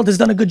something the world has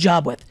done a good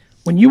job with.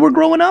 When you were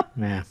growing up,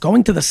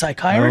 going to the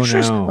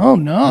psychiatrist, oh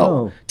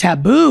no,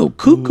 taboo,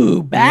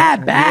 cuckoo,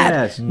 bad.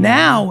 Yes.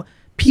 Now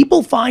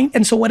people find,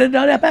 and so what ended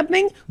up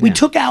happening? We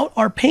took out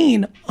our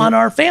pain on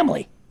our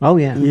family. Oh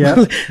yeah.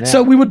 Yeah.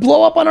 So we would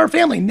blow up on our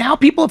family. Now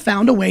people have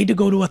found a way to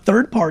go to a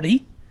third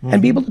party and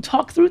be able to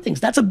talk through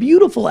things. That's a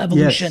beautiful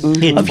evolution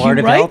It's of part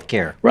of right?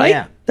 healthcare. Right?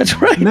 Yeah. That's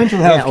right. Mental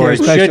health care, or it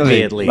should especially.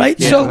 be at least. Right?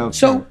 Yeah.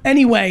 So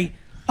anyway,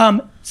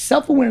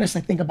 self-awareness I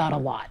think about a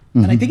lot.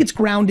 And I think it's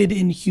grounded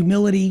in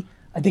humility.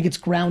 I think it's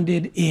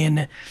grounded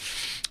in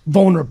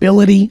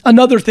vulnerability.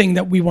 Another thing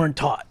that we weren't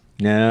taught.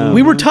 No.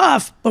 We were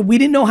tough, but we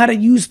didn't know how to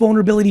use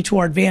vulnerability to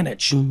our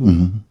advantage.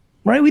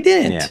 Right? We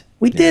didn't. Yeah.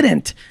 We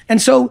didn't.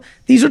 And so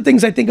these are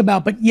things I think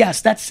about. But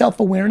yes, that's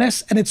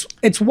self-awareness. And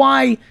it's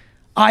why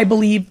I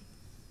believe,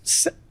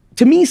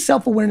 to me,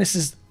 self-awareness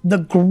is the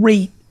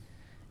great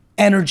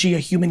energy a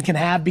human can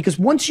have. Because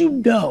once you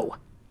know,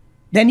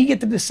 then you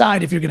get to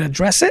decide if you're going to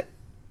address it.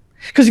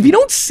 Because if you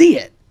don't see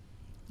it,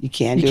 You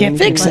can't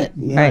fix it.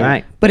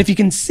 Right. But if you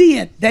can see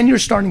it, then you're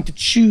starting to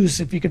choose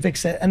if you can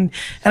fix it. And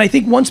I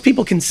think once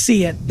people can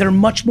see it, they're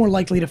much more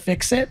likely to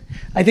fix it.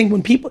 I think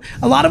when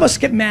a lot of us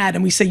get mad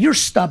and we say, you're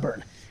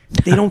stubborn.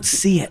 They don't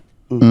see it.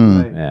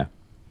 Yeah.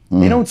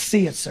 They don't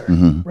see it, sir.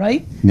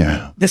 Right?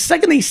 Yeah. The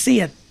second they see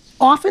it,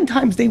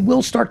 oftentimes they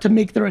will start to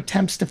make their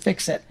attempts to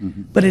fix it.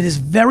 But it is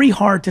very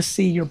hard to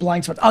see your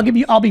blind spots.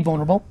 I'll be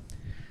vulnerable.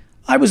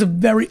 I was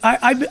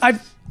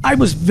I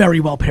was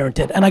very well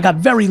parented and I got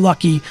very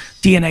lucky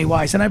DNA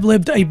wise. And I've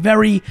lived a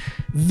very,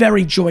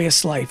 very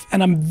joyous life.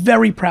 And I'm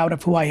very proud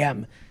of who I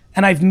am.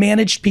 And I've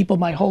managed people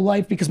my whole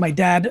life because my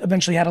dad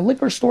eventually had a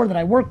liquor store that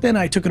I worked in.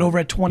 I took it over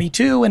at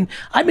 22 and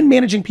I've been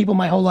managing people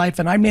my whole life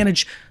and I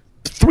manage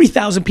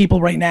 3,000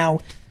 people right now.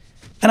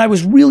 And I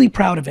was really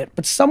proud of it.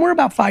 But somewhere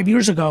about 5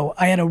 years ago,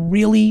 I had a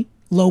really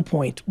low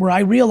point where I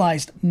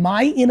realized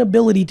my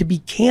inability to be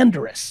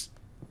candorous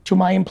to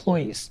my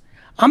employees.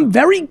 I'm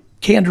very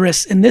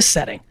candorous in this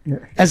setting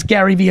as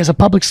GaryVee, as a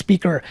public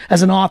speaker,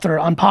 as an author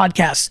on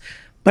podcasts.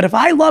 But if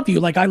I love you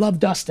like I love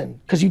Dustin,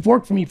 because you've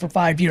worked for me for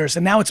 5 years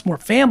and now it's more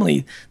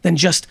family than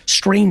just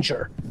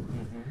stranger.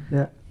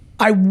 Yeah.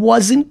 I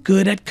wasn't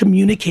good at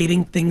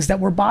communicating things that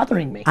were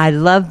bothering me. I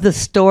love the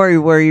story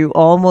where you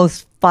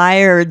almost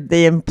fired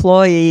the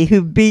employee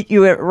who beat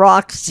you at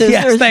rock, scissors.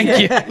 Yes,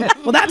 thank you.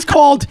 Well, that's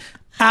called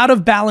out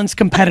of balance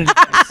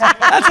competitiveness.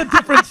 That's a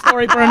different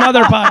story for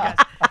another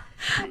podcast.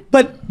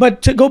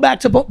 But to go back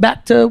to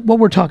what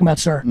we're talking about,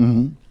 sir.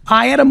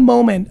 I had a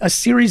moment, a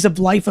series of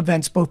life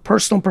events, both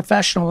personal and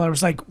professional. I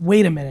was like,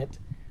 wait a minute.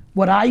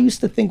 What I used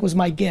to think was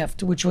my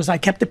gift, which was I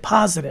kept it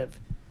positive,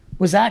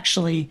 was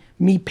actually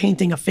me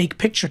painting a fake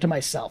picture to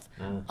myself.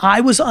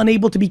 I was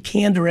unable to be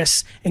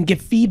candorous and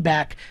give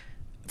feedback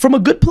from a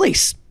good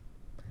place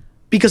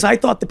because I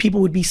thought the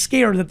people would be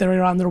scared that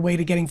they're on their way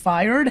to getting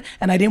fired,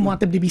 and I didn't want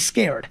them to be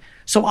scared.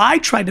 So I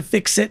tried to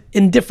fix it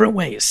in different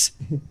ways.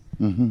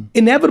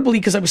 Inevitably,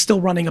 because I was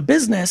still running a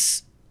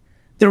business,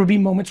 there would be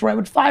moments where I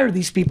would fire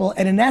these people,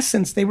 and in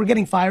essence, they were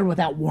getting fired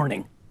without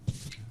warning.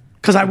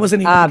 Because I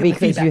wasn't able to get the because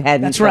feedback. you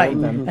hadn't That's right.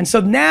 told them. And so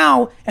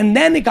now, and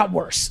then it got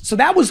worse. So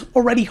that was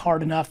already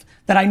hard enough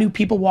that I knew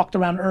people walked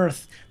around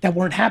Earth that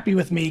weren't happy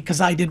with me because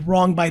I did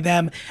wrong by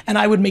them. And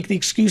I would make the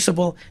excuse of,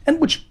 well, and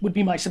which would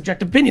be my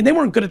subjective opinion. They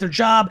weren't good at their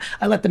job.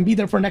 I let them be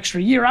there for an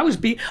extra year. I was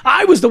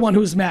the one who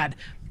was mad.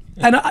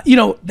 And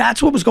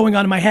that's what was going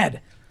on in my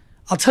head.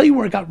 I'll tell you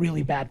where it got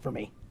really bad for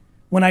me.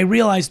 When I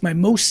realized my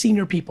most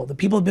senior people, the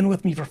people who have been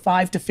with me for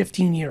 5 to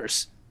 15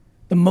 years,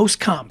 the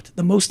most comped,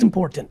 the most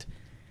important,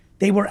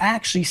 they were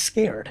actually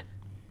scared,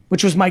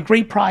 which was my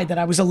great pride that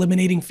I was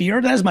eliminating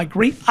fear. That is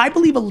I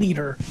believe a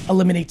leader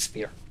eliminates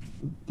fear.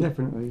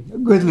 Definitely. A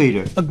good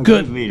leader. A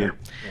good leader.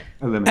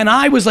 And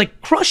I was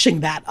like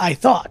crushing that, I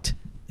thought,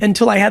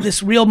 until I had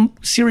this real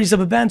series of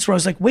events where I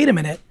was like, wait a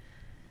minute,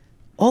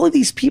 all of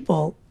these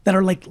people that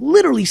are like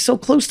literally so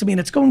close to me and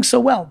it's going so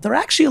well, they're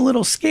actually a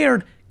little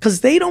scared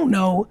because they don't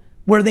know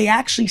where they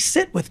actually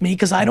sit with me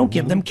because I don't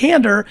give them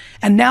candor.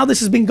 And now this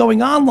has been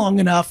going on long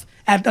enough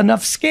at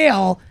enough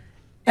scale,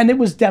 and it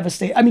was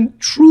devastating. I mean,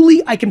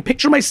 truly, I can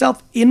picture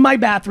myself in my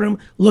bathroom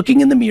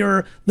looking in the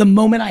mirror the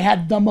moment I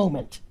had the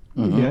moment.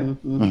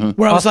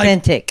 Where I was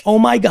Authentic. like, oh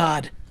my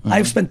God,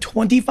 I've spent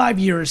 25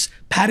 years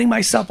patting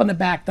myself on the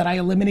back that I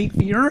eliminate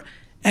fear,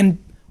 and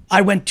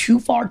I went too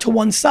far to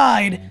one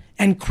side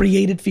and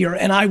created fear,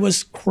 and I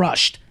was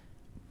crushed.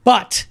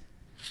 But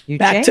You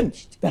back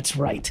changed. that's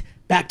right.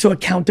 Back to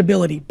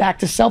accountability, back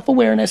to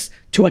self-awareness,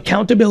 to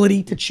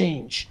accountability, to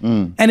change.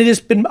 And it has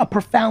been a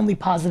profoundly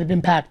positive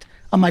impact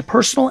on my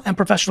personal and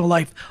professional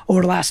life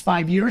over the last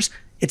 5 years.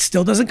 It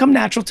still doesn't come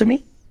natural to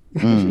me.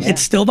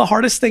 It's still the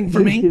hardest thing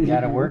for me. You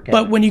gotta work at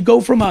But when you go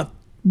from a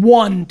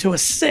 1 to a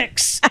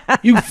 6,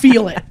 you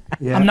feel it.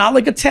 I'm not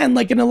like a 10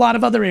 like in a lot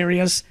of other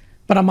areas,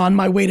 but I'm on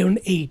my way to an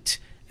 8,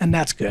 and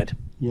that's good.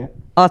 Yeah.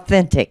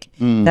 Authentic.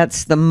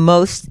 That's the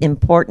most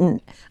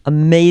important,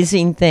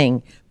 amazing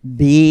thing.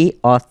 Be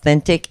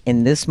authentic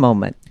in this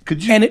moment.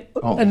 Could you?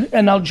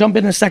 And I'll jump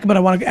in a second, but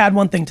I want to add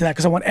one thing to that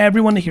because I want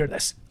everyone to hear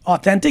this.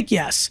 Authentic,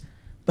 yes,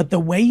 but the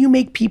way you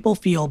make people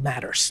feel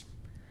matters.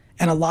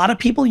 And a lot of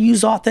people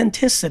use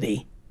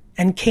authenticity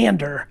and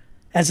candor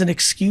as an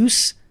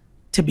excuse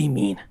to be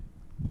mean.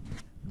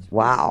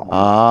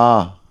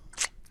 Wow.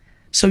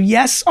 So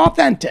yes,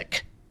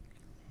 authentic,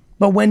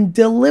 but when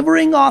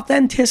delivering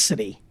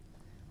authenticity,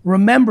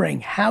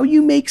 remembering how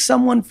you make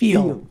someone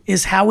feel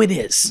is how it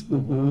is.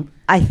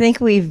 I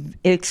think we've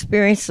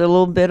experienced a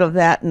little bit of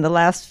that in the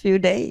last few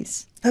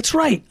days. That's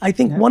right. I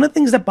think one of the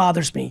things that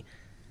bothers me,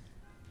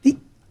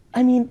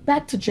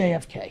 back to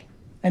JFK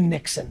and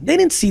Nixon, they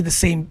didn't see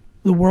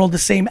the world the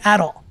same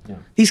at all.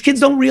 These kids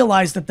don't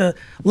realize that the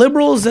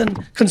liberals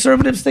and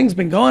conservatives thing's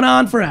been going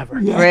on forever.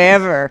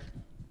 Forever.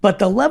 But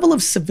the level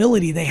of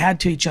civility they had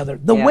to each other,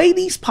 the way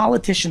these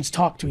politicians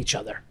talk to each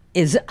other,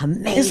 Is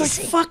amazing. is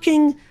like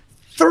fucking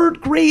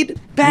third grade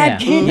bad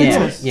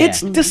kids.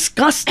 It's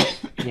disgusting.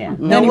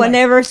 No one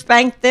ever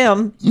spanked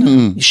them.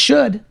 You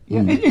should.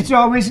 It's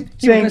always You were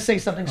saying, going to say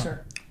something,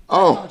 sir.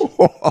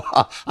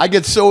 Oh, I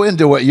get so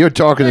into what you're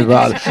talking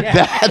about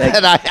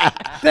that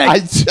I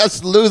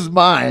just lose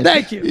mine.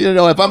 Thank you. You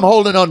know, if I'm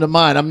holding on to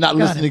mine, I'm not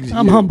listening to you.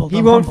 I'm humbled. he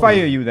I'm won't humbled.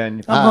 fire you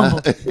then. I'm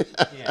humbled.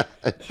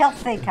 He'll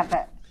think of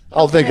it.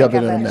 I'll think of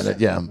it in a minute.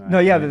 Yeah. No,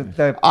 yeah.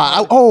 The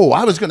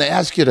I was going to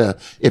ask you to,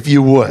 if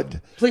you would,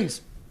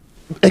 Please.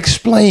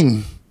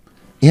 explain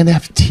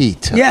NFT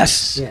to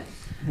Yes.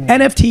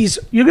 NFTs,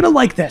 you're going to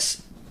like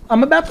this.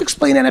 I'm about to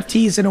explain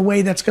NFTs in a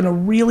way that's going to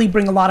really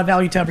bring a lot of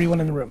value to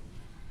everyone in the room.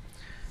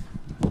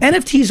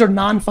 NFTs are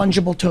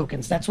non-fungible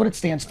tokens. That's what it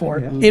stands for.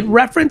 It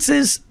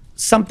references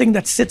something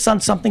that sits on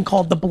something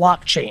called the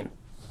blockchain.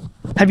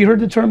 Have you heard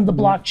the term the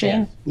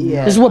blockchain?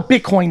 Yeah. This is what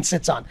Bitcoin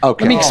sits on.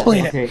 Okay. Let me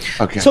explain okay.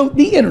 it. Okay. So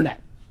the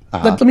internet.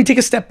 Let me take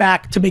a step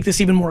back to make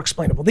this even more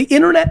explainable. The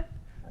internet,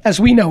 as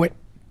we know it,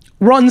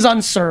 runs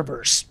on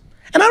servers.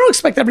 And I don't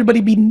expect everybody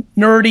to be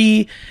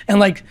nerdy and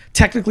like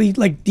technically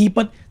like deep,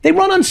 but they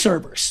run on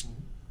servers.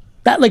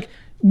 That like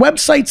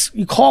websites,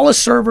 you call a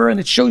server and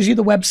it shows you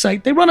the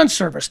website. They run on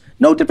servers.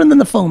 No different than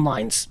the phone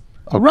lines.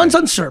 It runs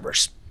on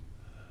servers.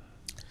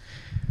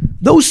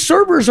 Those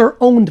servers are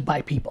owned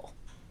by people.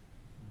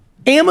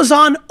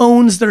 Amazon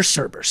owns their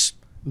servers.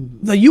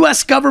 The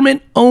US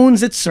government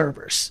owns its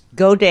servers.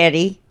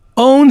 GoDaddy.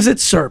 Owns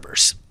its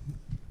servers.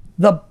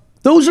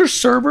 Those are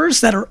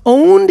servers that are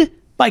owned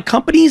by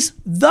companies,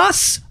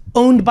 thus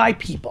owned by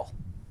people.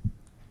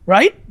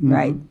 Right?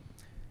 Right.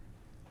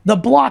 The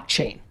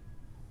blockchain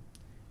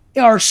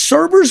are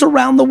servers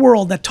around the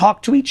world that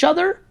talk to each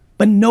other,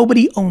 but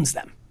nobody owns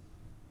them.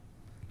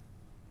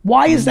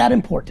 Why is that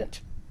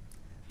important?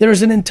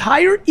 There's an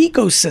entire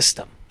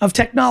ecosystem of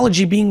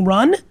technology being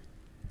run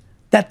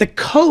that the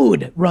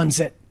code runs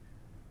it,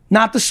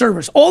 not the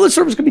servers. All the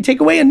servers can be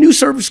taken away and new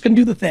servers can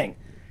do the thing.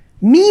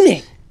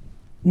 Meaning,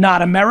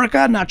 not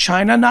America, not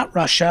China, not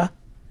Russia,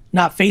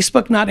 not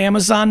Facebook, not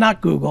Amazon, not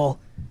Google.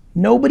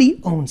 Nobody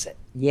owns it.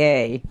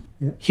 Yay.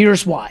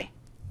 Here's why.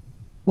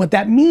 What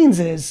that means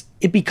is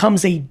it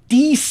becomes a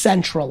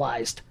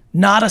decentralized,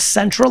 not a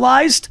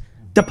centralized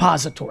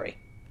depository.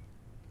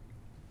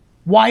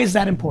 Why is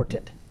that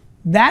important?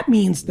 That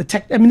means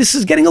this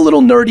is getting a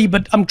little nerdy,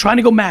 but I'm trying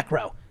to go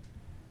macro.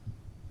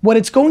 What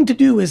it's going to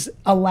do is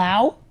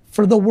allow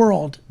for the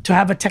world to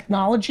have a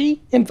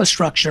technology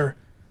infrastructure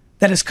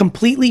that is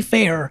completely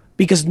fair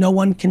because no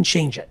one can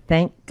change it.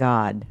 Thank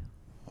God.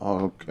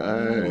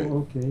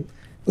 Okay.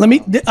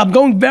 I'm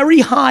going very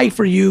high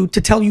for you to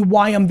tell you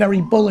why I'm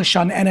very bullish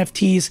on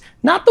NFTs.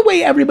 Not the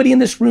way everybody in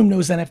this room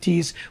knows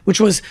NFTs, which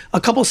was a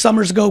couple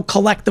summers ago,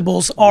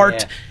 collectibles,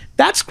 art. Yeah.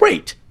 That's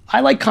great. I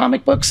like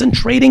comic books and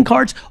trading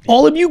cards.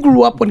 All of you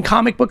grew up when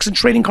comic books and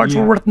trading cards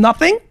were worth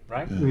nothing.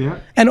 Right. Yeah.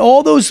 And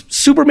all those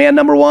Superman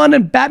 #1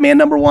 and Batman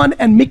 #1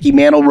 and Mickey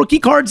Mantle rookie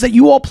cards that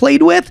you all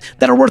played with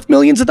that are worth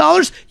millions of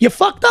dollars, you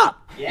fucked up.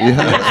 Yeah.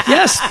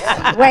 Yes.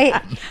 Wait,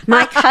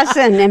 my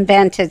cousin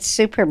invented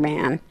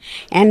Superman.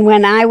 And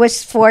when I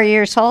was 4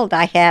 years old,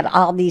 I had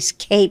all these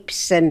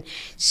capes and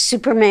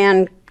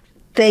Superman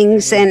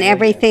things and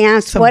everything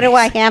else. What do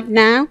I have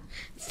now?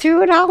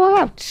 Threw it all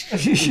out.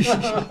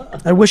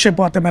 I wish I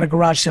bought them at a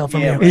garage sale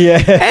from you.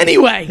 Yeah.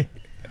 Anyway,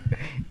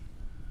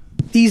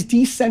 these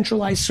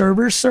decentralized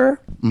servers, sir,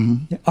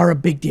 are a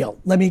big deal.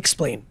 Let me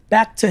explain.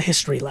 Back to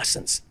history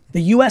lessons.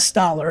 The US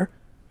dollar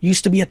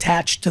used to be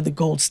attached to the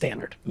gold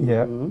standard.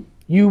 Yeah.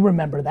 You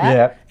remember that.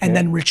 Yeah. And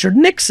then Richard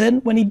Nixon,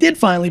 when he did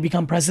finally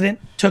become president,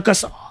 took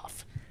us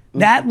off.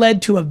 That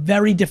led to a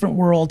very different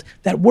world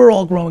that we're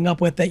all growing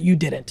up with that you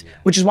didn't,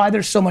 which is why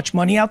there's so much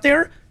money out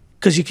there,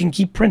 because you can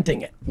keep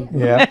printing it.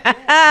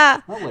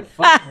 Yeah.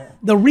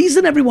 The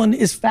reason everyone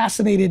is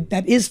fascinated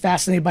by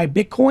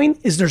Bitcoin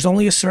is there's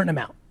only a certain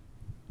amount.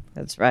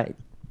 That's right.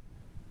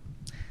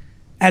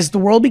 As the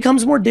world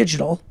becomes more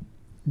digital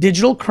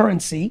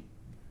currency,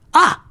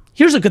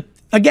 here's a good,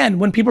 again,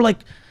 when people are like,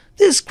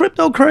 this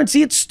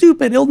cryptocurrency, it's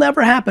stupid, it'll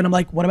never happen. I'm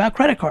like, what about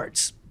credit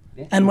cards?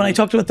 And when I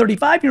talk to a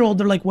 35-year-old,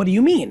 they're like, what do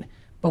you mean?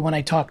 But when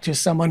I talk to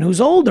someone who's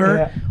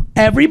older,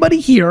 everybody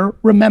here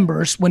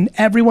remembers when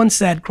everyone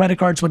said credit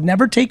cards would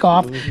never take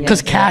off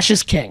because cash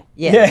is king.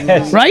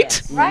 Yes.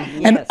 Right? Right.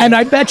 And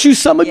I bet you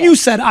some of you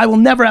said, I will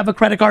never have a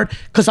credit card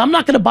because I'm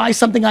not going to buy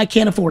something I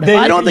can't afford.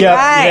 I don't think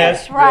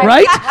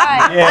right?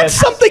 That's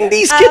something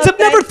these kids have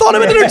never thought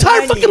of in their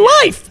entire fucking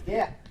life.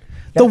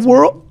 The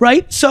world,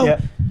 right? So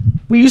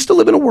we used to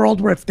live in a world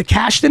where if the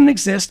cash didn't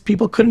exist,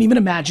 people couldn't even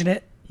imagine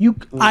it.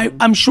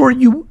 I'm sure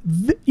you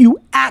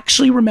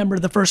actually remember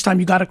the first time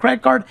you got a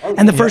credit card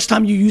and the first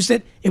time you used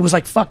it, it was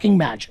like fucking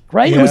magic,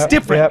 right? It was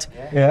different,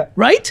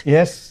 right?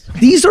 Yes.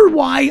 These are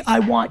why I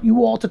want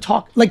you all to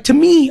talk. Like, to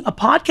me, a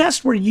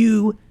podcast where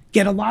you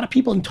get a lot of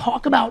people and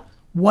talk about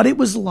what it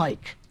was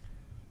like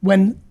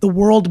when the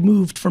world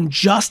moved from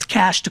just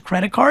cash to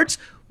credit cards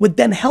would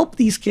then help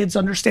these kids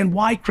understand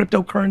why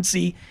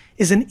cryptocurrency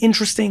is an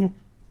interesting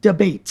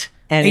debate,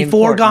 and a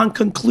foregone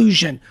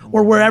conclusion,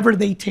 or wherever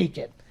they take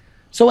it.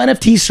 So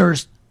NFTs,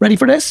 sirs, ready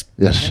for this?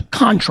 Yes.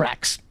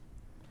 Contracts.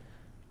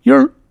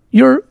 Your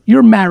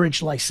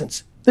marriage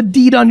license, the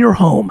deed on your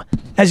home.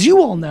 As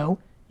you all know,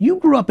 you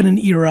grew up in an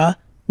era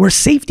where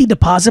safety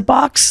deposit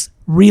box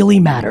really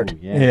mattered.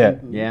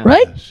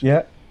 Right?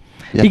 Yeah.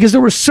 Because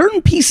there were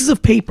certain pieces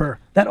of paper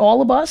that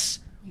all of us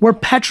were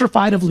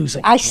petrified of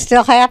losing. I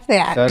still have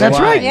that. That's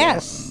right.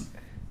 Yes.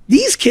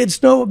 These kids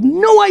have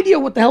no idea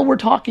what the hell we're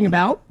talking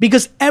about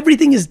because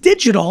everything is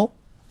digital.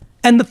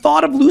 And the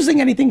thought of losing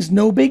anything's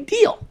no big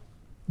deal.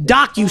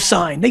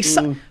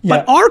 DocuSign,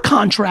 but our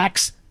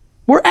contracts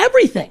were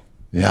everything.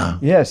 Yeah.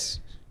 Yes.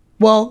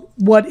 Well,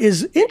 what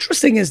is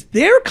interesting is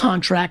their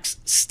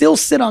contracts still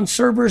sit on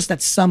servers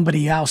that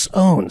somebody else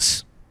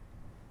owns.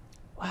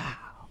 Wow.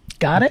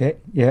 Got it? Okay.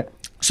 Yeah.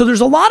 So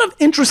there's a lot of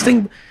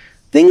interesting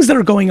things that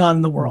are going on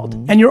in the world.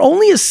 And you're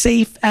only as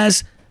safe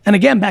as, and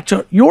again, back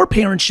to your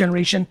parents'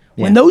 generation,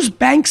 when those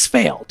banks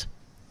failed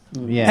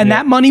and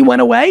that money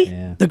went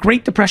away, the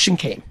Great Depression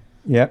came.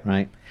 Yeah.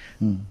 Right.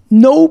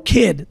 No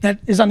kid that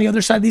is on the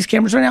other side of these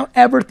cameras right now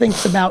ever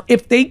thinks about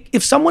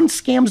if someone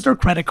scams their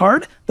credit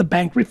card, the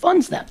bank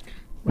refunds them.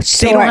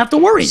 They don't have to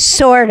worry.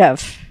 Sort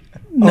of.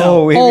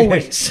 No,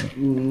 always.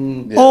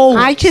 Always.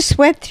 I just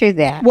went through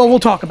that. Well, we'll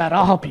talk about it.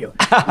 I'll help you.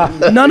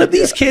 None of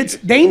these kids,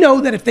 they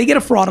know that if they get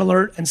a fraud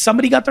alert and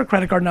somebody got their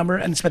credit card number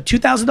and spent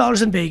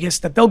 $2,000 in Vegas,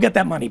 that they'll get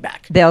that money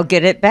back. They'll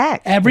get it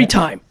back. Every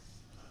time.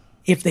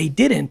 If they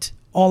didn't,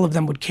 all of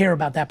them would care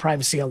about that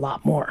privacy a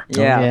lot more.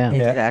 Yeah,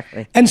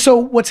 exactly. And so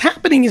what's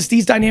happening is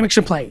these dynamics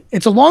are playing.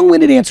 It's a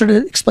long-winded answer to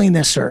explain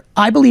this, sir.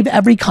 I believe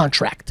every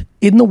contract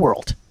in the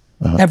world,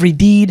 every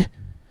deed,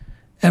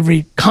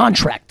 every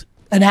contract,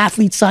 an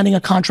athlete signing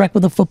a contract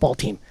with a football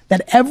team,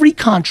 that every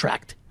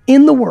contract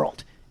in the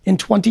world in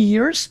 20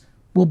 years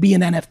will be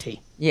an NFT.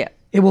 Yeah.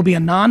 It will be a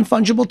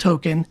non-fungible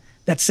token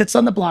that sits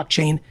on the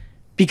blockchain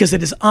because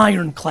it is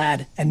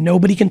ironclad and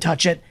nobody can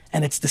touch it,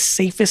 and it's the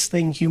safest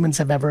thing humans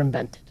have ever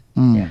invented.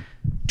 Yeah.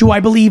 Do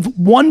I believe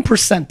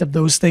 1% of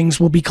those things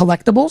will be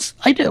collectibles?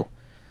 I do.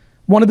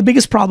 One of the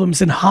biggest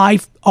problems in high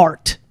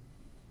art,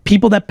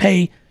 people that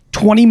pay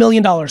 $20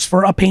 million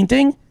for a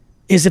painting,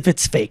 is if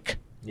it's fake.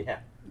 Yeah.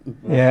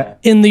 Yeah.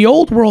 In the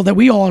old world that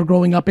we all are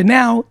growing up in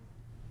now,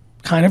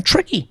 kind of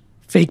tricky.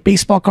 Fake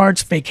baseball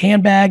cards, fake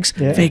handbags,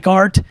 fake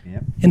art.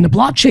 Yep. In the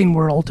blockchain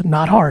world,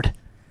 not hard.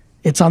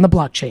 It's on the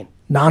blockchain,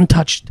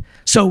 non-touched.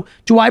 So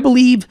do I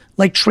believe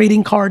like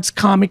trading cards,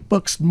 comic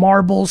books,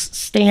 marbles,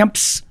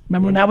 stamps,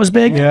 remember when that was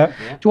big? Yeah.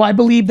 Do I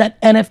believe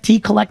that NFT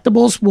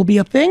collectibles will be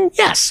a thing?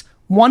 Yes.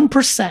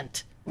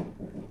 1%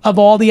 of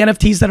all the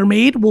NFTs that are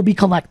made will be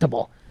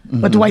collectible.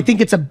 But do I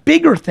think it's a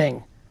bigger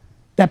thing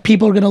that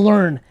people are going to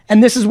learn?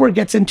 And this is where it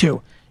gets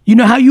into. You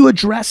know how you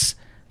address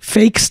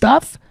fake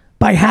stuff?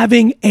 By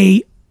having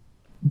a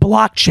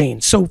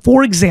blockchain. So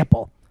for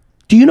example,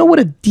 do you know what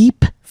a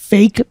deep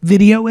fake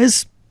video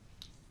is?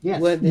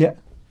 Yes. Yeah.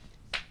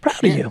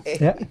 Proud of you.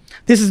 Yeah.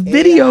 This is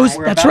videos.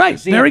 We're That's about right. to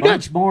see Very a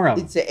bunch good. more of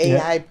them. It's an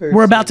AI person.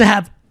 We're about to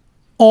have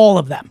all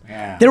of them.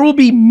 Yeah. There will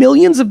be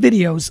millions of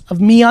videos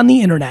of me on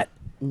the internet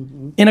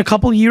in a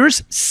couple of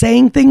years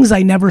saying things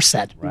I never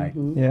said. Right.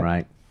 Yeah.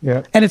 Right.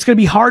 Yeah. And it's going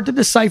to be hard to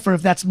decipher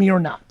if that's me or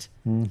not.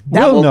 That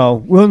We'll will- know.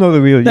 We'll know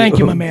the real you. Thank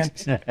you, my man.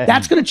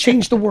 That's going to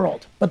change the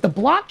world. But the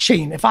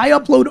blockchain, if I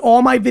upload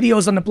all my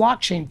videos on the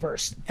blockchain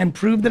first and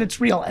prove that it's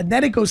real, and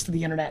then it goes to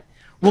the internet,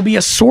 will be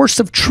a source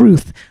of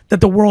truth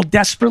that the world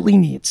desperately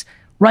needs.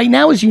 Right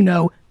now, as you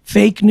know,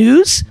 fake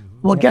news,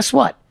 well, guess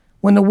what?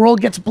 When the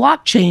world gets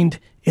blockchained,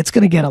 it's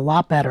going to get a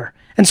lot better.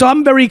 And so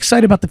I'm very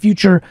excited about the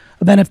future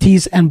of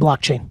NFTs and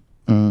blockchain.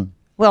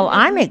 Well,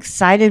 I'm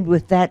excited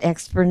with that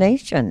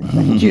explanation.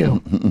 Thank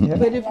you.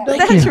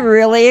 That's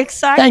really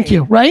exciting. Thank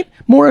you, right?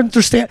 More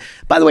understand.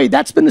 By the way,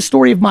 that's been the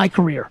story of my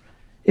career.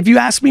 If you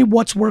ask me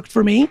what's worked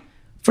for me,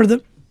 for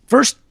the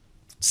first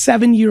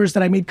 7 years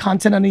that I made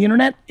content on the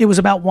internet, it was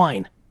about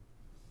wine.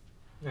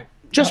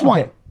 Just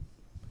wine.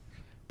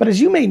 But as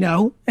you may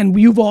know, and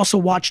you've also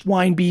watched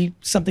wine be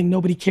something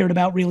nobody cared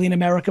about really in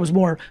America, it was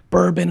more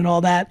bourbon and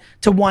all that,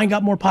 to wine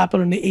got more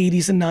popular in the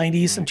 80s and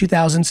 90s and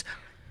 2000s.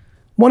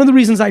 One of the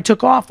reasons I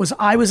took off was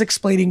I was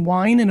explaining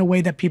wine in a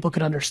way that people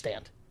could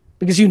understand.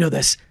 Because you know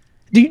this.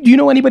 Do you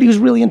know anybody who's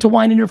really into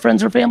wine in your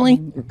friends or family?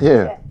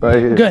 Yeah, right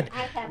here. Good.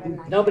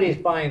 Nobody's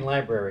buying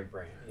library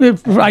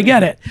brand. I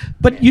get it.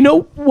 But you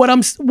know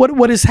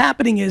what is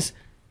happening is,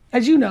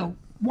 as you know,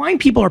 wine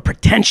people are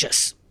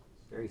pretentious.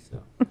 Very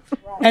so.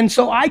 And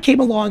so I came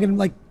along and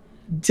like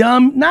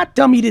not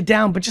dummied it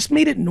down, but just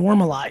made it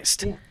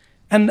normalized. Yeah.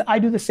 And I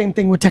do the same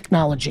thing with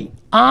technology.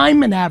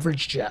 I'm an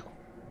average Joe.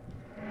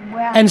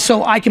 Wow. And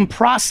so I can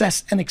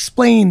process and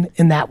explain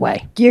in that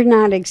way. You're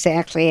not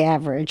exactly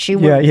average. You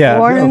were Yeah.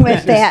 born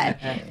with that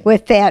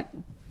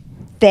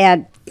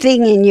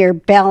thing in your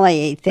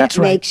belly that That's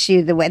right. makes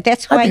you the way.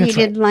 That's I why think you that's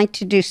right. didn't like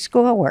to do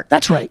schoolwork.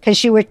 That's right.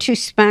 Because you were too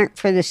smart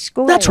for the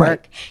schoolwork. That's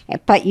right.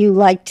 But you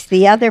liked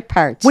the other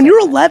parts. When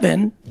you're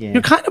 11,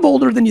 you're kind of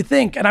older than you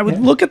think. And I would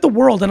look at the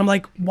world and I'm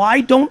like,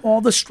 why don't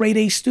all the straight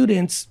A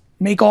students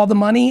make all the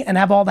money and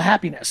have all the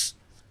happiness?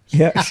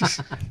 Yeah.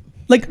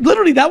 Like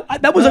literally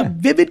that was a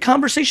vivid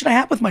conversation I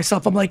had with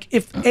myself. I'm like,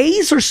 if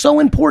A's are so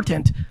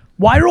important,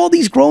 why are all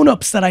these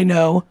grown-ups that I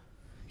know,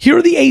 here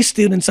are the A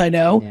students I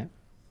know,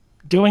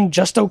 doing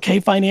just okay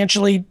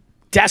financially,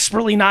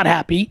 desperately not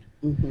happy.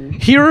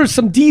 Here are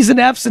some D's and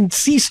F's and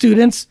C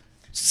students,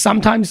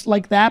 sometimes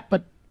like that,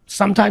 but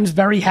sometimes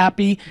very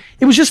happy.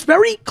 It was just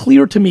very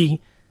clear to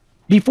me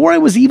before I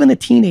was even a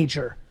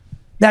teenager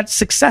that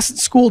success at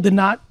school did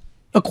not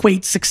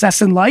equate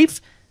success in life.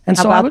 And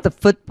How so about the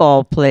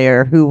football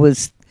player who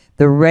was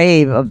the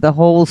rave of the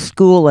whole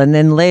school and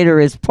then later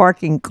is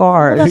parking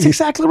cars? That's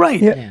exactly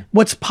right. Yeah.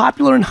 What's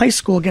popular in high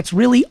school gets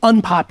really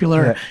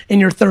unpopular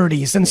in your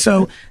 30s. And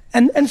so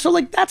and so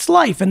like that's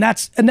life. And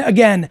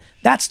again,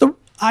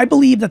 I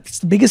believe that's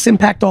the biggest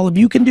impact all of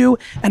you can do.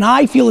 And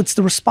I feel it's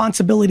the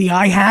responsibility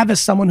I have as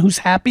someone who's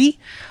happy.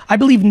 I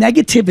believe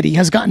negativity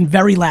has gotten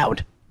very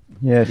loud.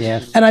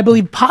 Yes. And I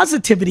believe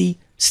positivity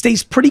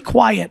stays pretty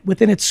quiet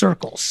within its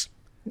circles.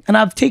 And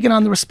I've taken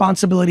on the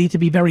responsibility to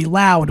be very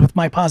loud with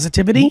my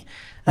positivity,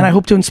 and I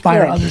hope to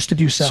inspire others to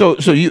do so.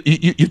 So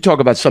you talk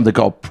about something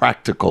called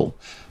practical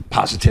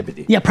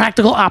positivity. Yeah,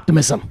 practical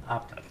optimism.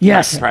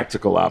 Yes.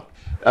 Practical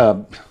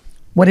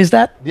What is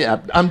that?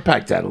 Yeah,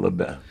 unpack that a little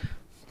bit.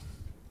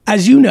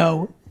 As you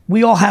know,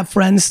 we all have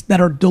friends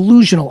that are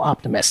delusional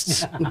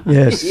optimists.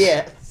 Yes.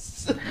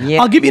 Yes.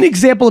 Yeah. I'll give you an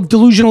example of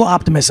delusional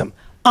optimism.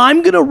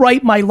 I'm going to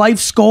write my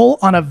life's goal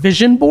on a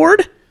vision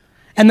board,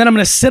 and then I'm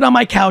going to sit on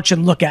my couch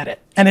and look at it,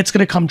 and it's going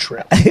to come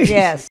true.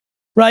 Yes.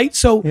 Right?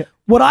 So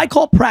what I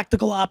call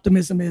practical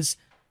optimism is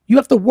you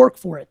have to work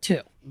for it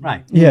too.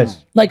 Right.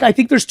 Yes. Like I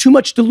think there's too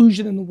much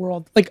delusion in the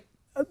world. Like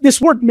this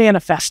word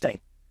manifesting.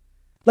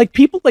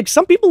 Like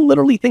some people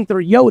literally think they're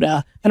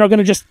Yoda and are going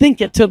to just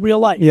think it to real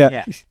life.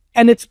 Yeah.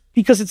 And it's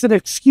because it's an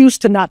excuse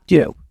to not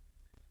do.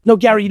 No,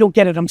 Gary, you don't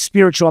get it. I'm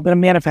spiritual. I'm a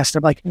manifestor.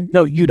 I'm like,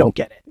 no, you don't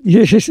get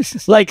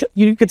it. Like,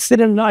 you could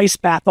sit in an ice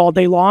bath all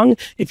day long.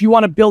 If you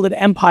want to build an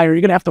empire,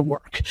 you're going to have to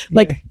work.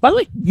 Like, by the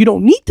way, you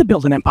don't need to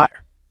build an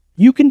empire.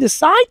 You can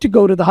decide to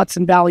go to the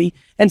Hudson Valley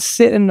and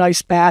sit in an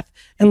ice bath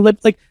and live.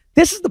 Like,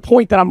 this is the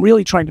point that I'm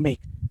really trying to make.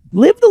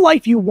 Live the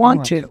life you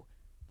want to,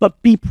 but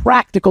be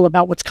practical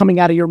about what's coming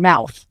out of your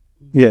mouth.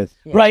 Yes.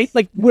 Right?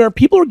 Like, where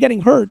people are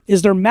getting hurt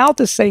is their mouth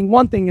is saying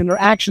one thing and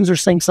their actions are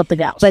saying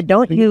something else. But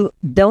don't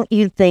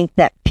you think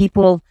that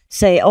people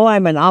say, oh,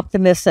 I'm an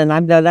optimist and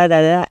I'm da da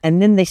da da,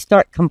 and then they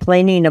start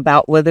complaining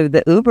about whether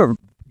the Uber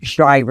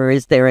driver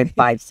is there in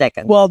 5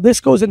 seconds? Well, this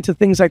goes into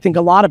things I think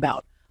a lot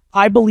about.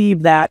 I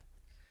believe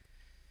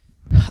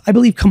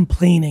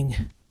complaining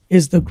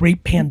is the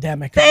great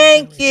pandemic.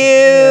 Thank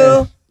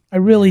you. I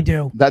really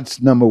do.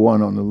 That's number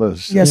one on the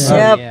list. Yes,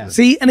 Yeah. sir.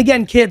 See, and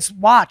again, kids,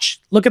 watch,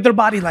 look at their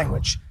body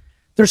language.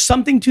 There's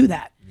something to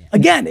that.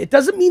 Again, it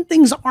doesn't mean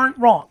things aren't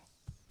wrong.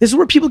 This is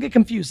where people get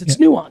confused. It's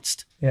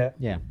nuanced.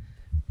 Yeah.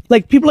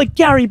 Like, people are like,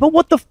 Gary, but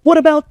what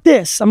about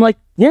this? I'm like,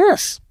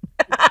 yes.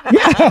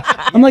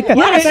 I'm like, What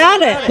yes.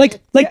 about it?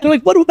 Like, they're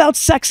like, what about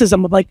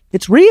sexism? I'm like,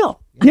 it's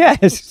real.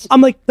 Yes.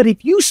 I'm like, but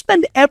if you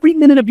spend every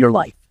minute of your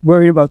life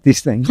Worry about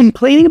these things.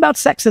 complaining about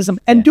sexism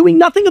and doing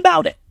nothing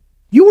about it,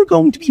 you are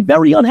going to be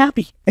very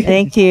unhappy.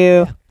 Thank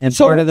you. And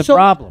part of the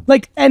problem.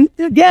 Like, and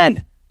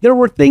again, there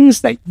were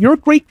things that your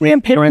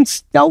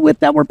great-grandparents dealt with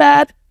that were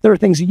bad. There are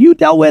things that you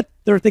dealt with.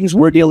 There are things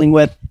we're dealing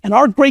with. And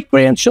our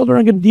great-grandchildren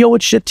are going to deal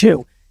with shit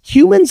too.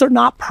 Humans are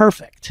not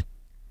perfect.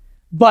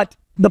 But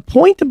the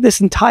point of this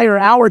entire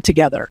hour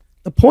together,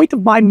 the point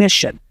of my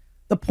mission,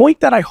 the point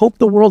that I hope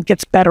the world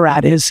gets better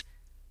at is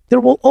there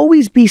will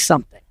always be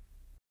something.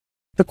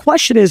 The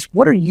question is,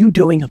 what are you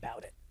doing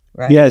about it?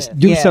 Right. Yes.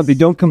 Do something.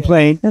 Don't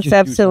complain. That's Just do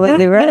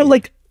absolutely And, right.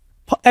 like,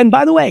 and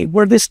by the way,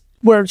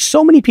 where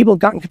so many people have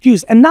gotten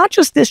confused, and not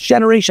just this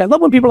generation. I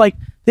love when people are like,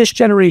 this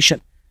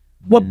generation.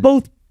 What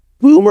both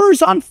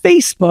boomers on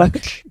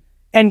Facebook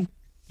and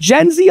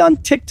Gen Z on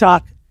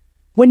TikTok,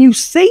 when you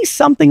say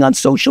something on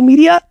social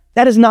media,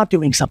 that is not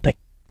doing something.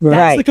 That's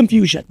Right. the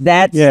confusion.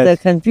 That's the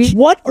confusion.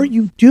 What are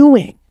you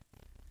doing?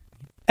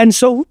 And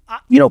so,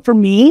 for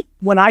me,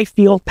 when I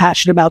feel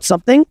passionate about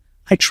something,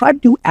 I try to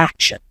do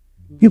action.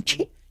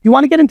 You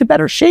want to get into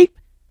better shape?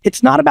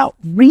 It's not about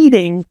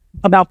reading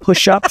about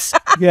push-ups.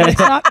 It's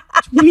not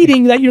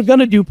tweeting that you're going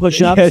to do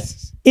push-ups.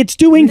 Yes. It's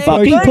doing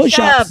fucking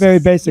push-ups. Very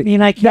basic. I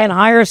mean, I can't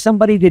hire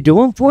somebody to do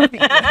them for me.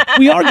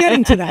 We are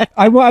getting to that.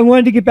 I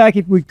wanted to get back,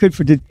 if we could,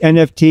 for the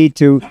NFT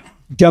to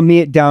dummy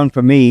it down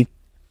for me.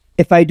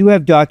 If I do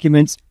have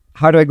documents,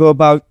 how do I go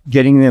about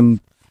getting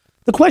them?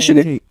 The question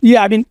is,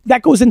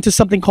 that goes into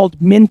something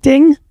called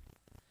minting.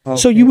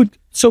 Okay.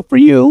 So for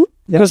you,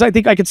 because I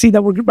think I could see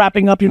that we're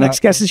wrapping up, your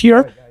next guest is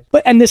here,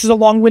 and this is a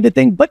long-winded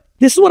thing, but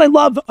this is what I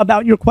love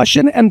about your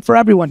question, and for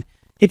everyone,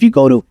 if you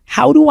go to,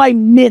 how do I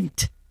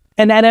mint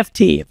an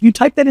NFT? If you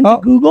type that into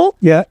Google,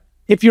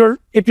 if you're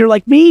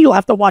like me, you'll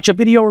have to watch a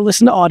video or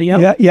listen to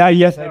audio.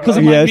 Yes. Because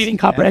of my reading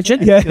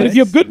comprehension. Yes. But if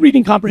you have good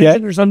reading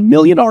comprehension, there's a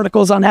million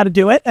articles on how to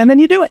do it, and then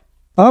you do it.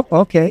 Oh,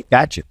 okay.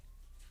 Gotcha.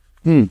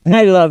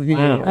 I love you.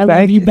 Wow.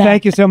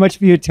 Thank you so much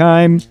for your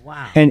time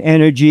and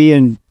energy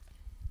and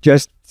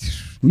just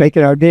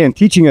making our day and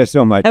teaching us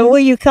so much. And will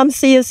you come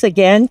see us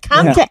again?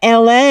 Come to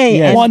LA.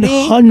 Yes.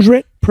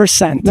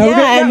 100%.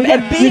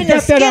 And be in a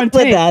skit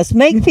with us.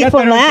 Make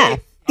people laugh.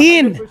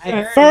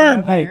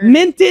 Firm.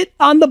 Mint it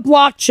on the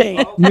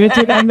blockchain. Mint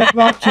it on the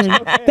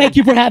blockchain. Thank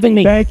you for having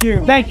me. Thank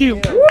you. Thank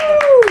you.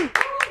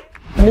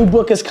 A new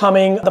book is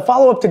coming, the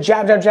follow-up to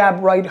Jab, Jab,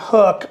 Jab, Right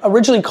Hook,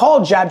 originally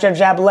called Jab, Jab,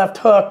 Jab, Left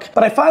Hook,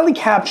 but I finally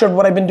captured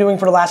what I've been doing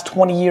for the last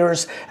 20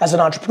 years as an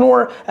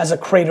entrepreneur, as a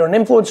creator and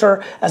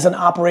influencer, as an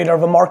operator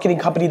of a marketing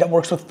company that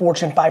works with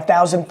Fortune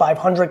 5,000,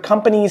 500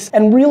 companies,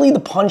 and really the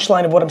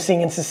punchline of what I'm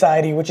seeing in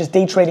society, which is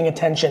day trading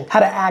attention, how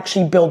to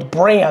actually build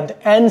brand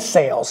and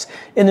sales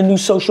in the new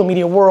social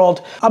media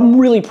world. I'm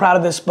really proud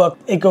of this book.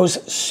 It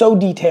goes so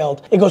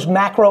detailed. It goes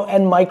macro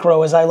and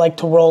micro, as I like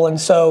to roll, and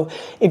so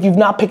if you've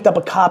not picked up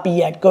a copy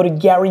yet, go to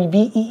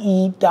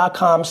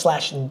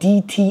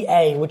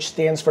GaryVee.com/DTA, which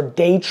stands for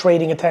Day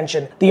Trading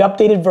Attention. The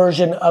updated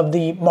version of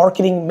the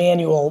marketing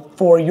manual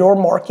for your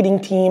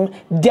marketing team.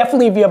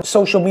 Definitely if you have a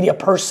social media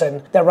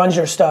person that runs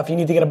your stuff, you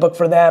need to get a book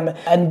for them.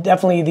 And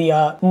definitely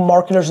the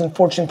marketers in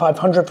Fortune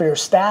 500 for your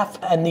staff,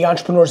 and the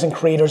entrepreneurs and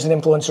creators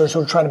and influencers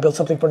who are trying to build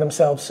something for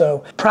themselves.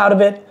 So proud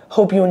of it.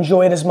 Hope you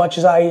enjoy it as much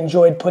as I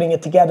enjoyed putting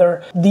it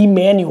together. The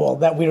manual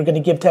that we are going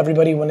to give to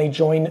everybody when they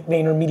join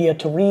VaynerMedia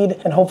to read,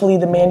 and hopefully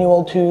the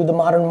manual to the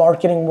modern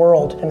marketing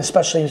world, and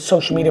especially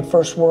social media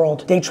first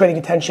world. Day Trading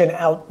Attention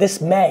out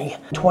this May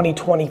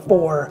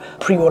 2024.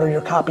 Pre-order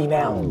your copy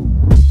now.